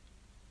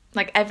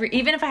 Like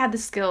even if I had the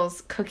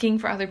skills, cooking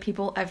for other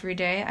people every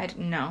day,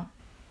 no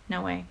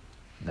way.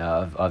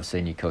 No, I've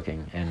seen you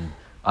cooking, and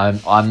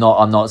I'm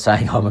not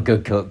saying I'm a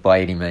good cook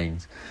by any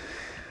means.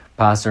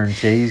 Pasta and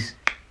cheese,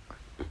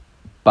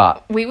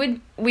 but we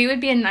would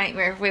be a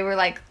nightmare if we were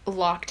like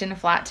locked in a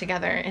flat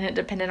together and it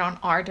depended on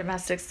our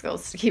domestic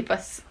skills to keep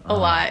us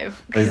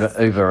alive.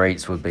 Uber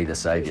Eats would be the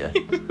savior.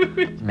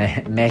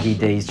 Maggie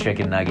D's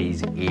chicken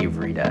nuggies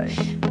every day.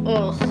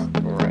 Ugh,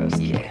 gross.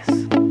 Yes.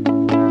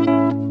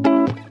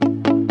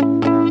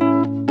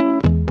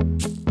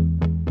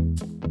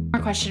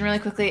 Question really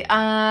quickly.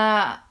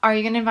 Are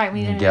you gonna invite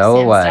me to Go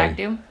Sam's away. Stag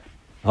Do?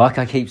 Like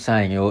I keep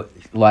saying, you're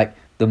like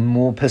the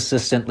more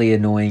persistently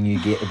annoying you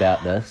get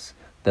about this,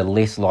 the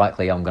less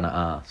likely I'm gonna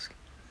ask.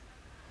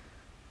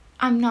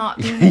 I'm not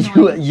being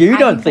annoying. You I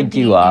don't I'm think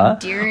you being are.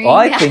 endearing.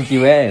 I think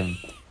you am.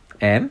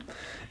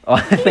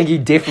 I think you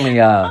definitely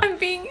are. I'm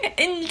being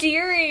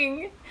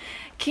endearing.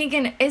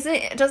 Keegan,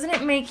 doesn't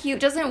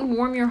it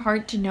warm your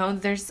heart to know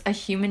there's a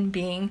human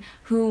being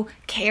who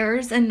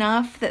cares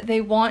enough that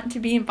they want to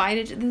be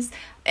invited to this?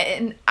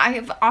 And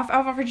I've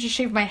offered to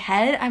shave my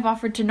head. I've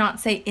offered to not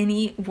say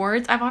any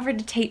words. I've offered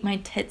to tape my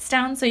tits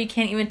down so you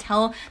can't even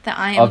tell that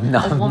I am a woman.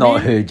 I've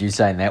not heard you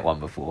saying that one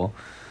before.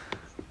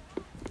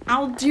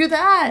 I'll do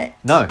that.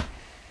 No.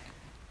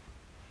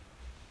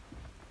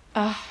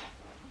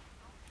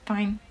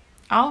 Fine.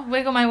 I'll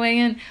wiggle my way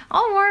in.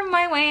 I'll worm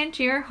my way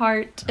into your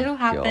heart. It'll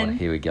happen. God,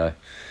 here we go.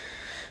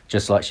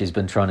 Just like she's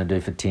been trying to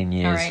do for 10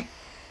 years. All right.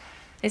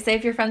 They say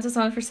if you're friends with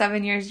someone for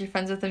 7 years, you're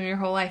friends with them your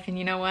whole life. And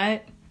you know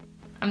what?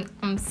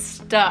 I'm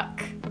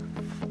stuck.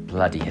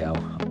 Bloody hell.